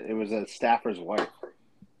it was a staffer's wife.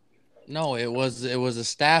 No, it was a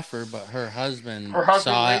staffer, but her husband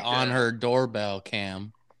saw it leaked on it. her doorbell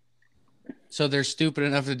cam. So they're stupid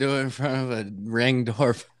enough to do it in front of a Ring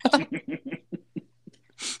doorbell.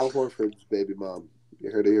 Al Horford's baby mom. You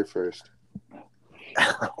heard it here first.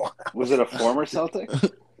 Was it a former Celtic?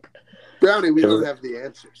 Brownie, we don't have the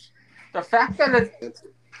answers. The fact that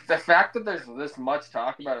there's this much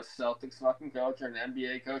talk about a Celtics fucking coach or an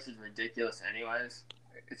NBA coach is ridiculous, anyways.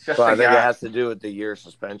 It's just Well, I a think it guy. has to do with the year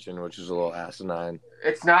suspension, which is a little asinine.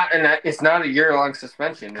 It's not a year-long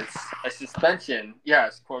suspension. It's a suspension,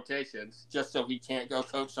 yes, quotations, just so he can't go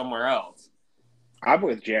coach somewhere else. I'm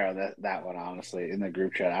with Jared that one, honestly, in the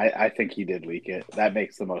group chat. I think he did leak it. That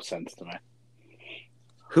makes the most sense to me.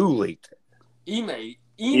 Who leaked it?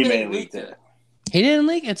 Ime leaked it. He didn't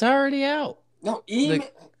leak. It's already out. No, Ime.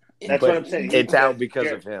 That's But what I'm saying. It's out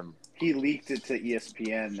because of him. he leaked it to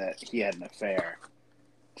ESPN that he had an affair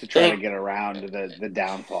to try to get around the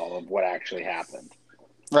downfall of what actually happened.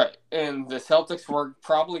 Right. And the Celtics were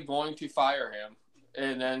probably going to fire him.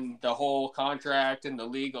 And then the whole contract and the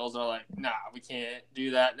legals are like, nah, we can't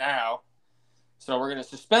do that now. So we're going to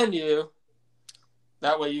suspend you.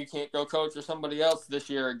 That way you can't go coach for somebody else this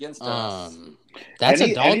year against us. That's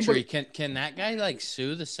adultery. Can that guy like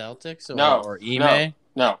sue the Celtics or Ime?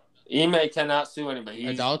 No. Ime cannot sue anybody.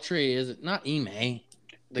 Adultery is not Ime.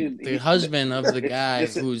 The husband of the guy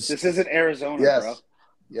who's this isn't Arizona, bro.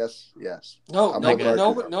 Yes. No,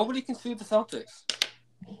 nobody can sue the Celtics.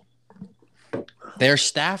 Their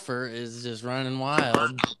staffer is just running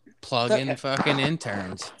wild, plugging fucking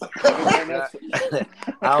interns. I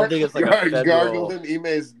don't think it's like a federal... gargling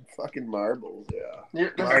Ime's fucking marbles. Yeah.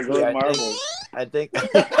 Gargling marbles. I think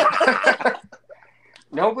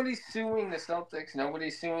nobody's suing the Celtics.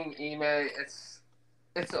 Nobody's suing Ime.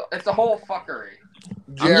 It's a whole fuckery.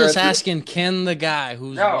 I'm just asking, can the guy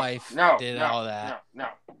whose wife did all that? No.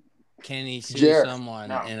 Can he sue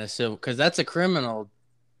someone in a civil? Because that's a criminal.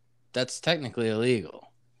 That's technically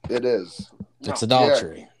illegal. It is. It's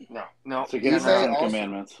adultery. No. So give him the Ten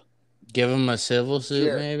Commandments. Give him a civil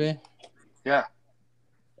suit, maybe? Yeah.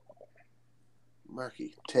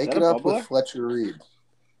 Marky, take it up with Fletcher Reed.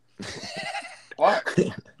 What?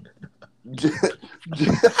 Did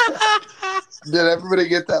everybody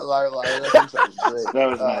get that lie? That was great. That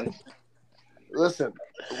was nice. Listen,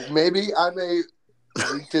 maybe I may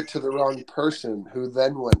leaked it to the wrong person who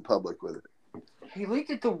then went public with it. He leaked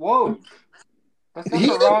it to Woj. That's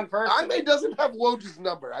not the wrong person. Ime doesn't have Woj's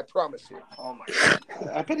number, I promise you. Oh my god.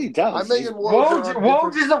 I bet he does. Ime and Woj is the one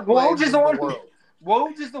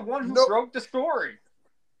Woj is the one who broke the story.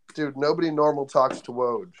 Dude, nobody normal talks to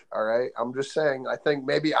Woj, all right? I'm just saying, I think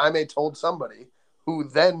maybe Ime told somebody who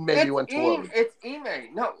then maybe went to Woj. It's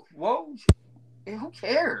Ime. No, Woj. Who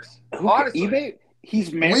cares? Honestly. Ime,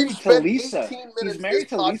 he's married to Lisa. He's married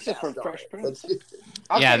to Lisa from Fresh Prince.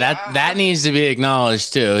 Yeah, that needs to be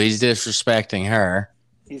acknowledged too. He's disrespecting her.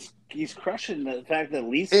 He's crushing the fact that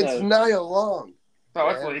Lisa. It's Nia Long. No,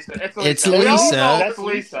 it's Lisa. It's Lisa. It's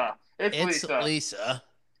Lisa.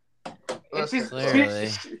 It's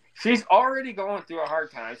Lisa. She's already going through a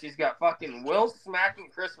hard time. She's got fucking Will smacking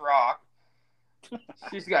Chris Rock.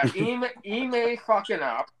 She's got Ime fucking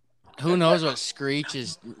up. Who knows what Screech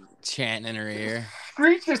is chanting in her ear?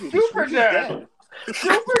 Screech is super dead.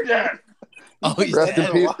 Super dead. Oh, he's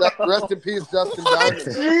dead. Rest in peace, Dustin Diamond.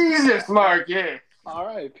 Jesus, Mark, yeah. All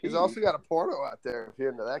right. He's also got a porno out there if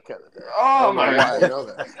you're into that kind of thing. Oh, my God. I know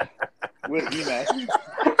that. With Ime.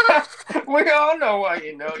 We all know why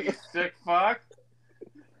you know, you sick fuck.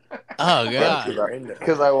 Oh, God.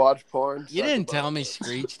 Because I watch porn. You didn't tell me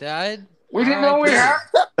Screech died. We didn't know we had.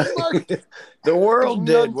 The world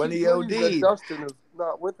did when he OD'd. Dustin is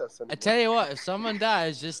not with us anymore. I tell you what, if someone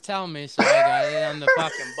dies, just tell me so I got it on the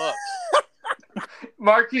fucking books.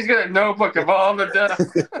 Marky's got a notebook of all the death.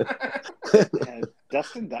 Yeah,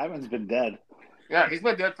 Dustin Diamond's been dead. Yeah, he's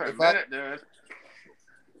been dead for a minute, dude.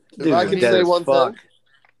 If I can say one thing,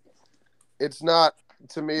 it's not,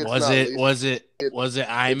 to me, it's was not it, Lisa. was it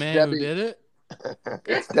Ime who did it?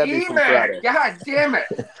 It's Debbie from Friday. God damn it.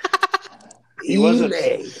 He was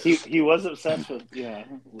obsessed with Lisa.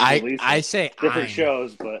 I say different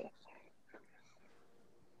shows, but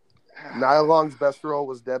Nia Long's best role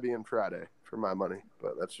was Debbie in Friday, for my money,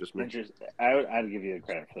 but that's just me. I'd give you the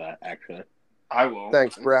credit for that, actually. I will.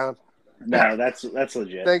 Thanks, Brown. No, that's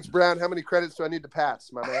legit. Thanks, Brown. How many credits do I need to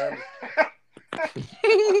pass, my man?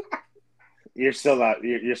 You're still not.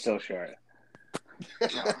 You're still short.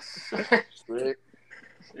 Sweet.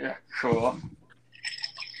 Yeah, cool.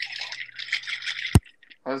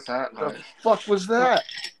 What's that? The fuck was that?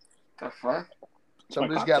 The fuck?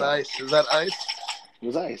 Somebody's got ice. Is that ice? It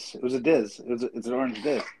was ice. It was a Diz. It's an orange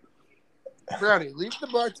Diz. Brownie, leave the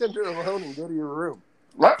bartender alone and go to your room.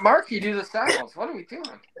 Let Marky do the saddles. What are we doing?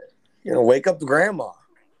 You're gonna wake up the grandma.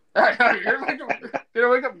 You're gonna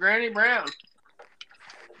wake up Granny Brown.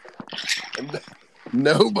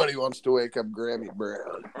 Nobody wants to wake up Grammy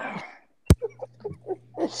Brown.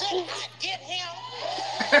 Get him.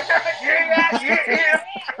 Get him.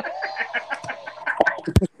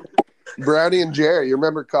 Brownie and Jerry, you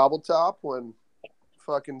remember Cobbletop when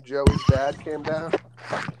fucking Joey's dad came down?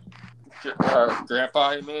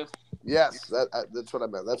 Grandpa, you mean? Yes, that's what I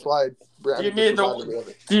meant. That's why Brownie. Do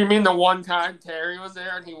you mean the one time Terry was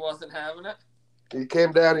there and he wasn't having it? He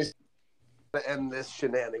came down. He's going to end this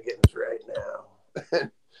shenanigans right now.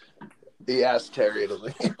 He asked Terry to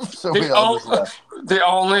leave, so we all just left. The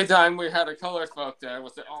only time we had a color folk there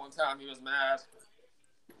was the only time he was mad.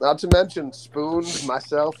 Not to mention Spoon,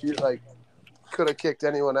 myself. You like could have kicked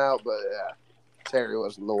anyone out, but yeah, Terry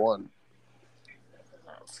wasn't the one.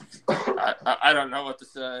 I don't know what to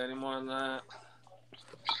say anymore than that.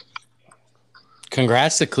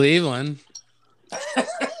 Congrats to Cleveland.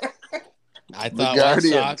 I thought White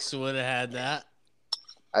Sox would have had that.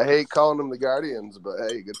 I hate calling them the Guardians, but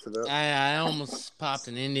hey, good for them. I almost popped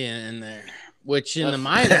an Indian in there, which in the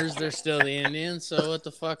minors, they're still the Indians, so what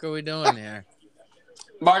the fuck are we doing here?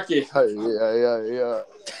 Marky. Yeah.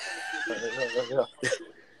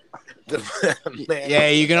 Yeah,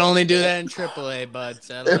 you can only do that in AAA, bud.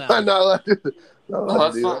 Settle down. I'm not allowed to,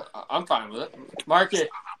 That's fine. I'm fine with it. Marky.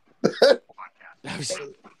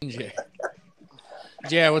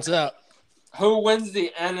 Yeah, what's up? Who wins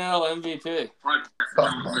the NL MVP?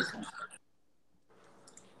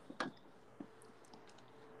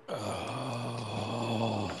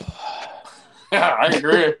 Oh. Yeah, I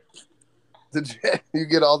agree. Did you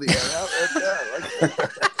get all the air out right there?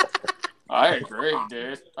 I agree,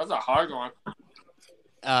 dude. That's a hard one.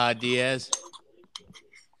 Diaz.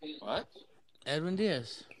 What? Edwin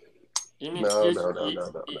Diaz. You mean No.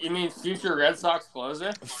 You mean future Red Sox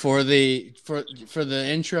closer? For the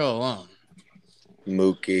intro alone.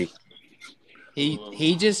 Mookie. He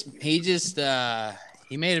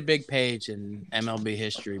made a big page in MLB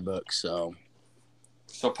history books, so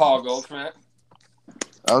Paul Goldschmidt.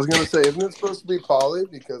 I was gonna say, isn't it supposed to be Paulie?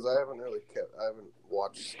 Because I haven't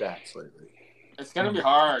watched stats lately. It's gonna be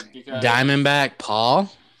hard because Diamondback Paul.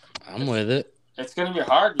 I'm with it. It's gonna be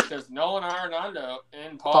hard because Nolan Arenado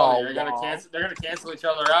and Paulie are gonna cancel. They're gonna cancel each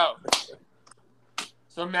other out.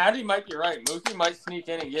 So Matty might be right. Mookie might sneak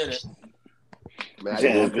in and get it.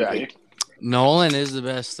 Nolan is the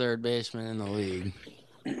best third baseman in the league.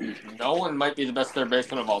 Nolan might be the best third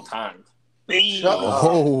baseman of all time. Shut up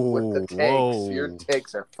with the takes. Whoa. Your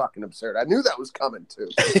takes are fucking absurd. I knew that was coming too.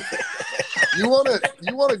 You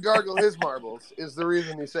wanna gargle his marbles is the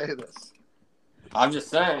reason you say this. I'm just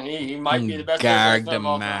saying he might be the best third baseman of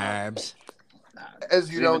all time.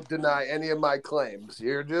 As you don't deny any of my claims.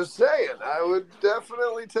 You're just saying I would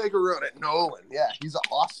definitely take a run at Nolan. Yeah, he's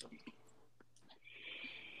awesome.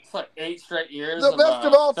 It's like 8 straight years. The best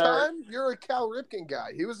of all time? You're a Cal Ripken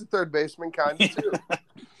guy. He was a third baseman kind of too.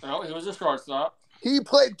 No, he was a shortstop. He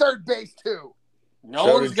played third base too.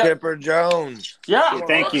 So did Chipper Jones. Yeah.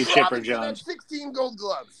 Thank you, Chipper Jones. 16 Gold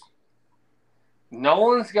Gloves.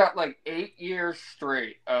 Nolan's got like 8 years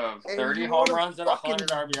straight of 30 home runs and 100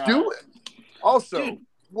 RBIs. Do it. Also, dude,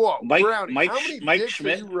 whoa, Brownie, Mike how many Mike dicks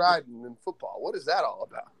Schmidt are you riding in football? What is that all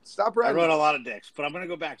about? Stop riding. I rode a lot of dicks, but I'm going to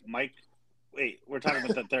go back. Wait, we're talking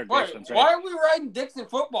about the third baseman, right? Why are we riding dicks in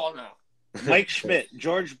football now? Mike Schmidt,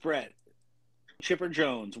 George Brett, Chipper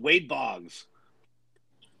Jones, Wade Boggs.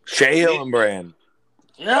 Shea Hillenbrand.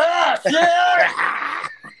 Yes!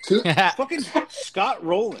 Fucking Scott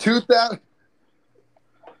Rowland. 2014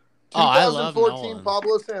 I love Nolan.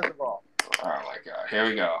 Pablo Sandoval. Oh my god! Here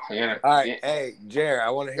we go. All right, hey Jer, I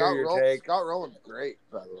want to hear your take. Scott Rowland's great,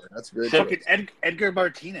 by the way. That's great. Fucking Edgar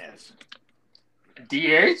Martinez.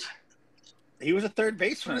 DH. He was a third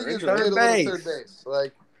baseman. Third base.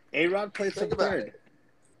 Like A-Rod played some third.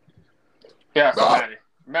 Yeah,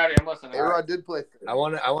 Matty, I'm listening. A-Rod did play third. I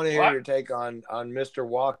want to hear your take on Mr.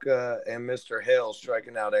 Walker and Mr. Hill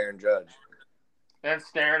striking out Aaron Judge. And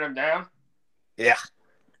staring him down. Yeah,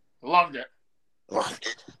 loved it.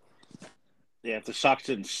 Yeah, if the Sox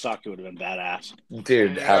didn't suck, it would have been badass.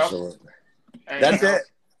 Dude, absolutely. That's it.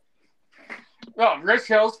 Well, Rich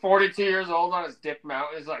Hill's 42 years old on his dick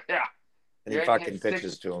mount. He's like, yeah. And he fucking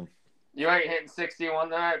pitches to him. You ain't hitting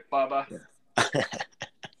 61 tonight, Bubba. Yeah.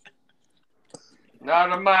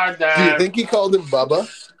 Not on my dime. Do you think he called him Bubba?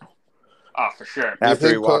 Oh, for sure. After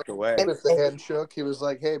he walked away. If the hand shook, he was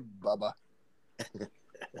like, hey, Bubba.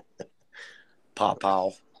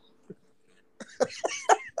 Pow.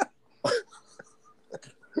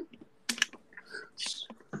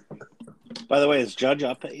 By the way, is Judge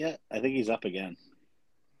up yet? I think he's up again.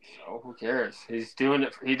 So who cares? He's doing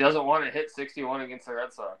it. He doesn't want to hit 61 against the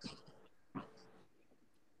Red Sox.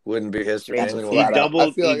 Wouldn't be his. He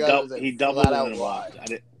doubled and walked.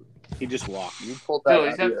 He just walked. You pulled that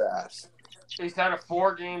out of your ass. He's had a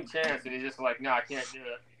 4-game chance, and he's just like, no, I can't do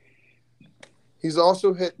it. He's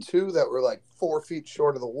also hit 2 that were like 4 feet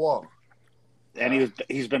short of the wall. And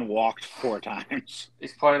he's been walked 4 times.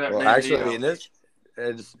 He's playing that. Well, actually,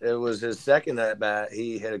 it was his second at bat.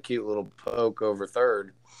 He hit a cute little poke over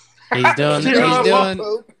third. He's doing. He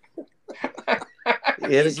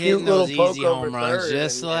hit a cute little poke easy over home runs, third,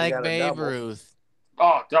 just like Babe Ruth.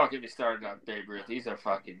 Oh, don't get me started on Babe Ruth. These are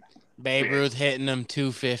fucking Babe Ruth hitting them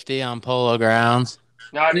 250 on Polo Grounds.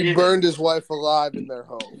 Not He even. burned his wife alive in their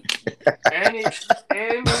home. And he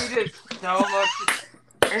did so much.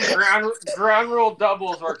 And ground rule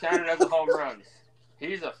doubles were counted as a home runs.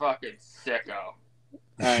 He's a fucking sicko.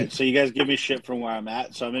 All right, so you guys give me shit from where I'm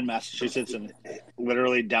at. So I'm in Massachusetts, and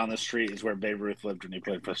literally down the street is where Babe Ruth lived when he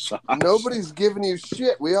played for the Sox. Nobody's giving you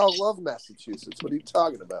shit. We all love Massachusetts. What are you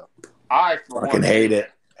talking about? I Fucking hate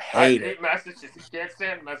it. I hate Massachusetts. Can't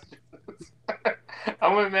stand Massachusetts.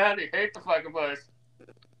 I'm with Maddie. Hate the fucking place.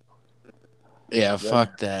 Yeah,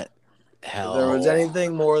 fuck that. Hell. If there was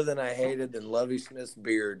anything more than I hated than Lovie Smith's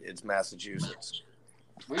beard, it's Massachusetts.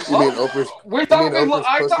 We You mean loved Oprah's? I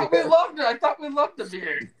thought we pussy loved it. I thought we loved the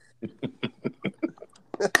beard.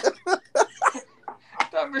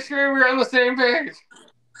 Thought for sure we were on the same page.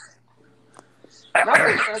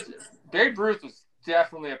 Babe Ruth was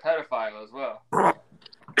definitely a pedophile as well.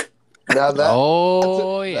 Now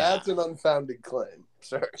Oh, that's an unfounded claim,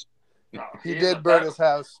 sir. No, He he's did a burn pedo- his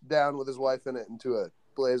house down with his wife in it into a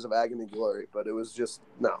blaze of agony and glory, but it was just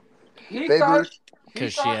no. He Babe thought, Ruth- he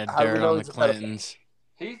Because she thought- had how do we dirt know on the he's a pedophile? Clintons.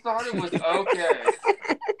 He thought it was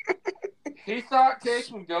okay. He thought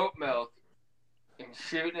taking goat milk and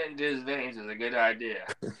shooting it into his veins was a good idea.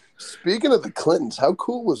 Speaking of the Clintons, how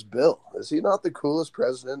cool was Bill? Is he not the coolest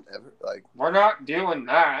president ever? Like, We're not doing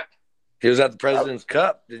that. He was at the President's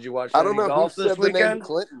Cup. Did you watch I don't any know who golf said this the name weekend?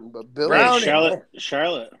 Clinton, but Bill. Brown. Hey, Brownie.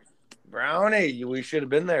 Charlotte. Brownie, we should have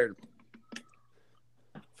been there.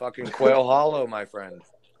 Fucking Quail Hollow, my friend.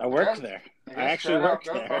 I worked there. I actually Shout out worked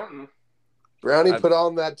Bill there. Clinton. Brownie I've- put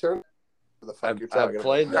on that turn. The fuck you're I've talking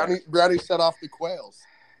played about. there. Brownie set off the quails.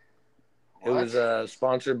 It was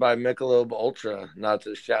sponsored by Michelob Ultra. Not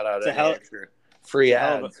to shout out It's a any hell- extra free it's a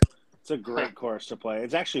hell of a- ads. It's a great course to play.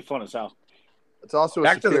 It's actually fun as hell. It's also a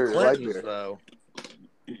Back to the superior light Clintons, beer. though.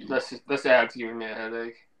 This ad's giving me a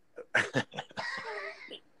headache. I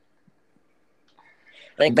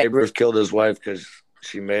think Babe Ruth killed his wife because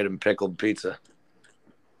she made him pickled pizza.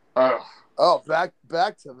 Oh. Oh, back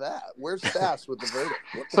to that. Where's Sass with the verdict?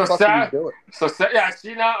 What the So fuck are you Sass- doing? Yeah, is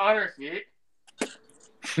she not on her feet?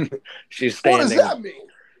 She's What does standing. that mean?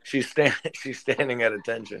 She's standing at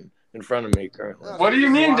attention in front of me currently. What do you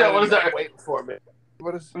mean, Dylan? What is that? Waiting for me.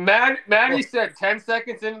 What is? Maddie said 10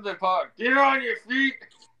 seconds into the pod, get on your feet.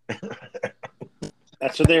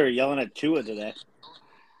 That's what they were yelling at Tua today.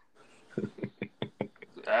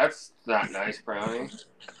 That's not nice, Brownie.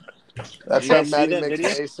 That's You how guys see Maddie that makes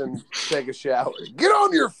video? Mason take a shower. Get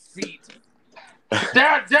on your feet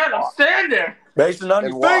Dad, I'm standing. Mason on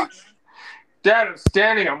and your watch. feet. Dad, I'm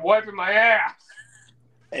standing. I'm wiping my ass.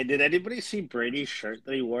 Hey, did anybody see Brady's shirt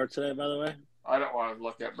that he wore today, by the way? I don't want to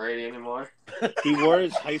look at Brady anymore. He wore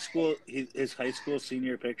his high school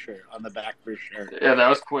senior picture on the back of his shirt. Yeah, that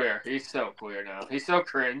was queer. He's so queer now. He's so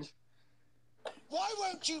cringe. Why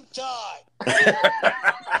won't you die?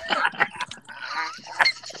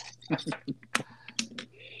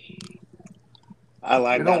 I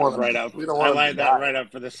lined We don't that want him- right up. we don't I want him to lined that die. right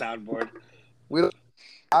up for the soundboard. We don't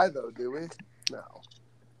die though, do we? No.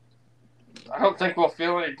 I don't think we'll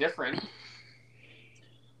feel any different.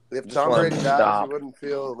 If Just Tom let Brady him dies, stop. you wouldn't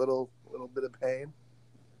feel a little bit of pain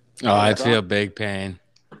Oh, I'd feel big pain.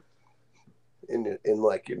 in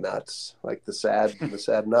like your nuts, like the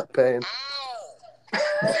sad nut pain.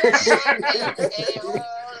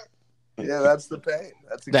 Yeah, that's the pain.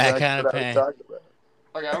 That's That exactly kind of what I was pain. talking about.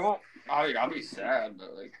 Like, I won't. I'll be sad,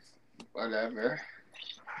 but like, whatever.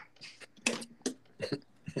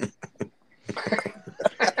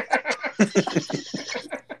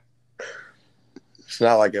 It's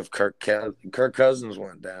not like if Kirk Cousins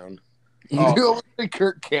went down. Oh. You almost say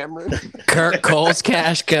Kirk Cameron. Kurt Cole's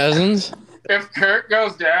Cash Cousins. If Kurt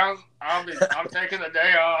goes down, I'm taking the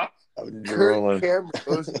day off. I'm Kirk drooling. Cameron.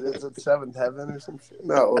 Is it Seventh Heaven or some shit?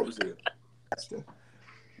 No, what was it?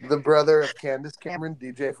 The brother of Candace Cameron,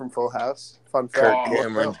 DJ from Full House. Fun Kirk fact.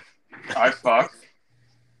 Cameron. I fuck.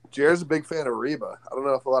 Jared's a big fan of Reba. I don't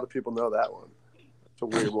know if a lot of people know that one. It's a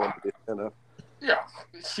weird one to be a fan of. Yeah,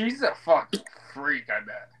 she's a fucking freak. I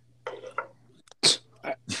bet.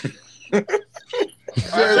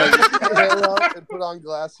 Jared, if you took your hair out and put on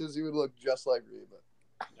glasses, you would look just like Reba.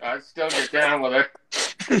 I'd still get down with her.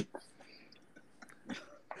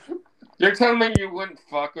 You're telling me you wouldn't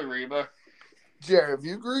fuck with Reba? Jared, if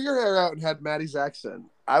you grew your hair out and had Maddie's accent,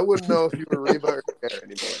 I wouldn't know if you were Reba or Jared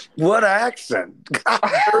anymore. What accent?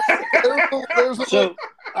 There's a So,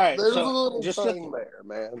 all right. there's a So, little just thing there,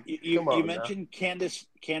 man. you Come on now. mentioned Candace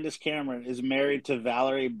Cameron is married to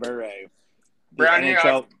Valerie Bure, the Brownie,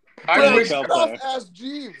 NHL, I wish, NHL Stop player. Ask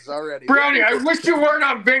Jeeves already. Brownie, I wish you weren't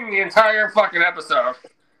on Bing the entire fucking episode.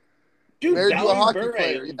 Dude, Married to a Valerie hockey Bure,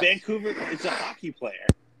 player, yes. Vancouver is a hockey player.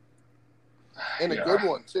 And a good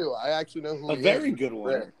one, too. I actually know who A he very is. good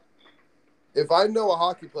one. If I know a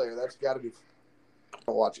hockey player, that's got to be. I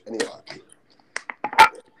don't watch any hockey.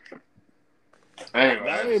 Anyway.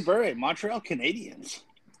 Valerie Bure, Montreal Canadiens.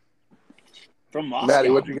 From Moscow. Maddie,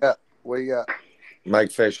 what you got? What you got?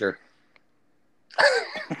 Mike Fisher.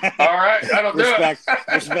 All right, that'll do Respect.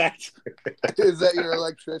 it. Respect. Is that your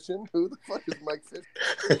electrician? Who the fuck is Mike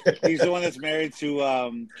Fisher? He's the one that's married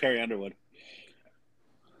to Carrie Underwood.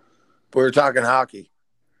 We were talking hockey.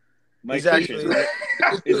 Mike He's Fisher.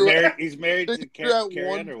 actually- He's married to Figure out Carrie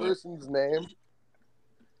one Underwood. person's name.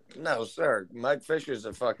 No, sir. Mike Fisher's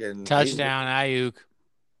a fucking Touchdown, Ayuk.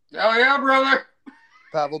 Oh, yeah, brother.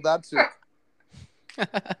 Pavel Datsyuk.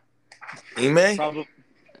 Ime? Probably.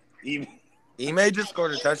 Ime just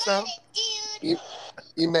scored a touchdown? Ime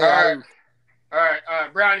All right. All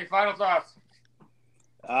right. Brownie, final thoughts.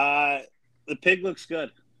 The pig looks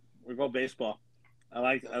good. We're going baseball. I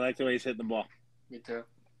like the way he's hitting the ball. Me too.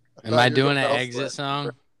 Am I doing an exit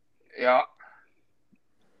song? Yeah.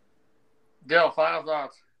 Dill, final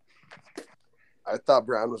thoughts. I thought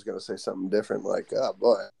Brown was going to say something different, like, oh,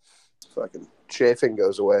 boy, fucking chafing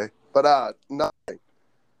goes away. But nothing.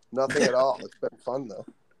 Nothing at all. It's been fun, though.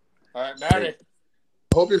 All right, Maddie.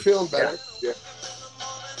 Hope you're feeling better. Yeah.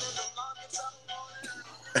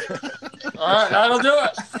 All right, that'll do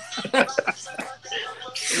it.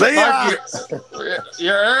 See ya!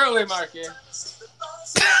 You're early, Marky.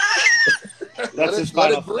 That's his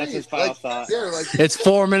final thought. Yeah, like, It's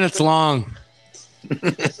 4 minutes long.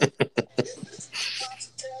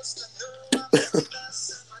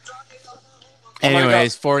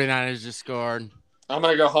 Anyways, 49ers just scored. I'm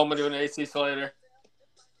going to go home and do an AC Slater.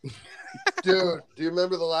 dude, do you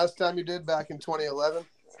remember the last time you did back in 2011?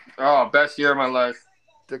 Oh, best year of my life.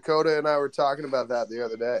 Dakota and I were talking about that the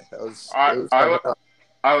other day.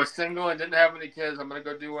 I was single and didn't have any kids. I'm going to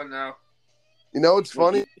go do one now. You know what's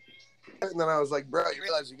funny? And then I was like, bro, you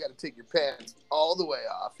realize you got to take your pants all the way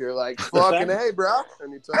off. You're like, fucking hey, bro.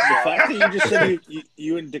 And you took The fact that you just said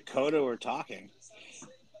you and Dakota were talking.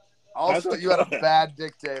 Also, you had a bad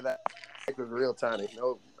dick day. That dick was real tiny.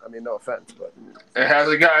 No offense, but It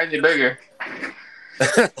hasn't got any bigger.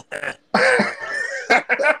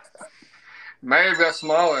 Maybe got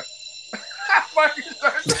smaller. I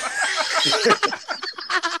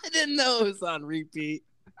didn't know it was on repeat.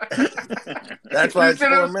 That's why it's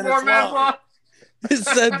 4 minutes long. It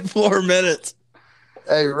said 4 minutes.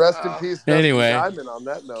 hey, rest in peace. Dustin Anyway. Diamond on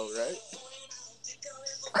that note, right?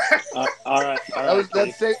 All right.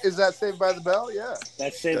 Is that Saved by the Bell? Yeah.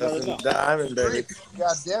 That's Saved by the Bell. Diamond, baby.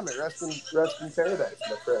 God damn it. Rest in paradise,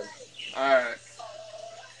 my friend. All right.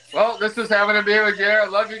 Well, this is Having a Beer with Jared.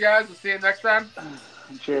 Love you guys. We'll see you next time.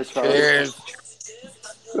 Cheers, fellas. Cheers.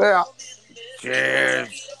 Yeah.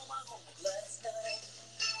 Cheers.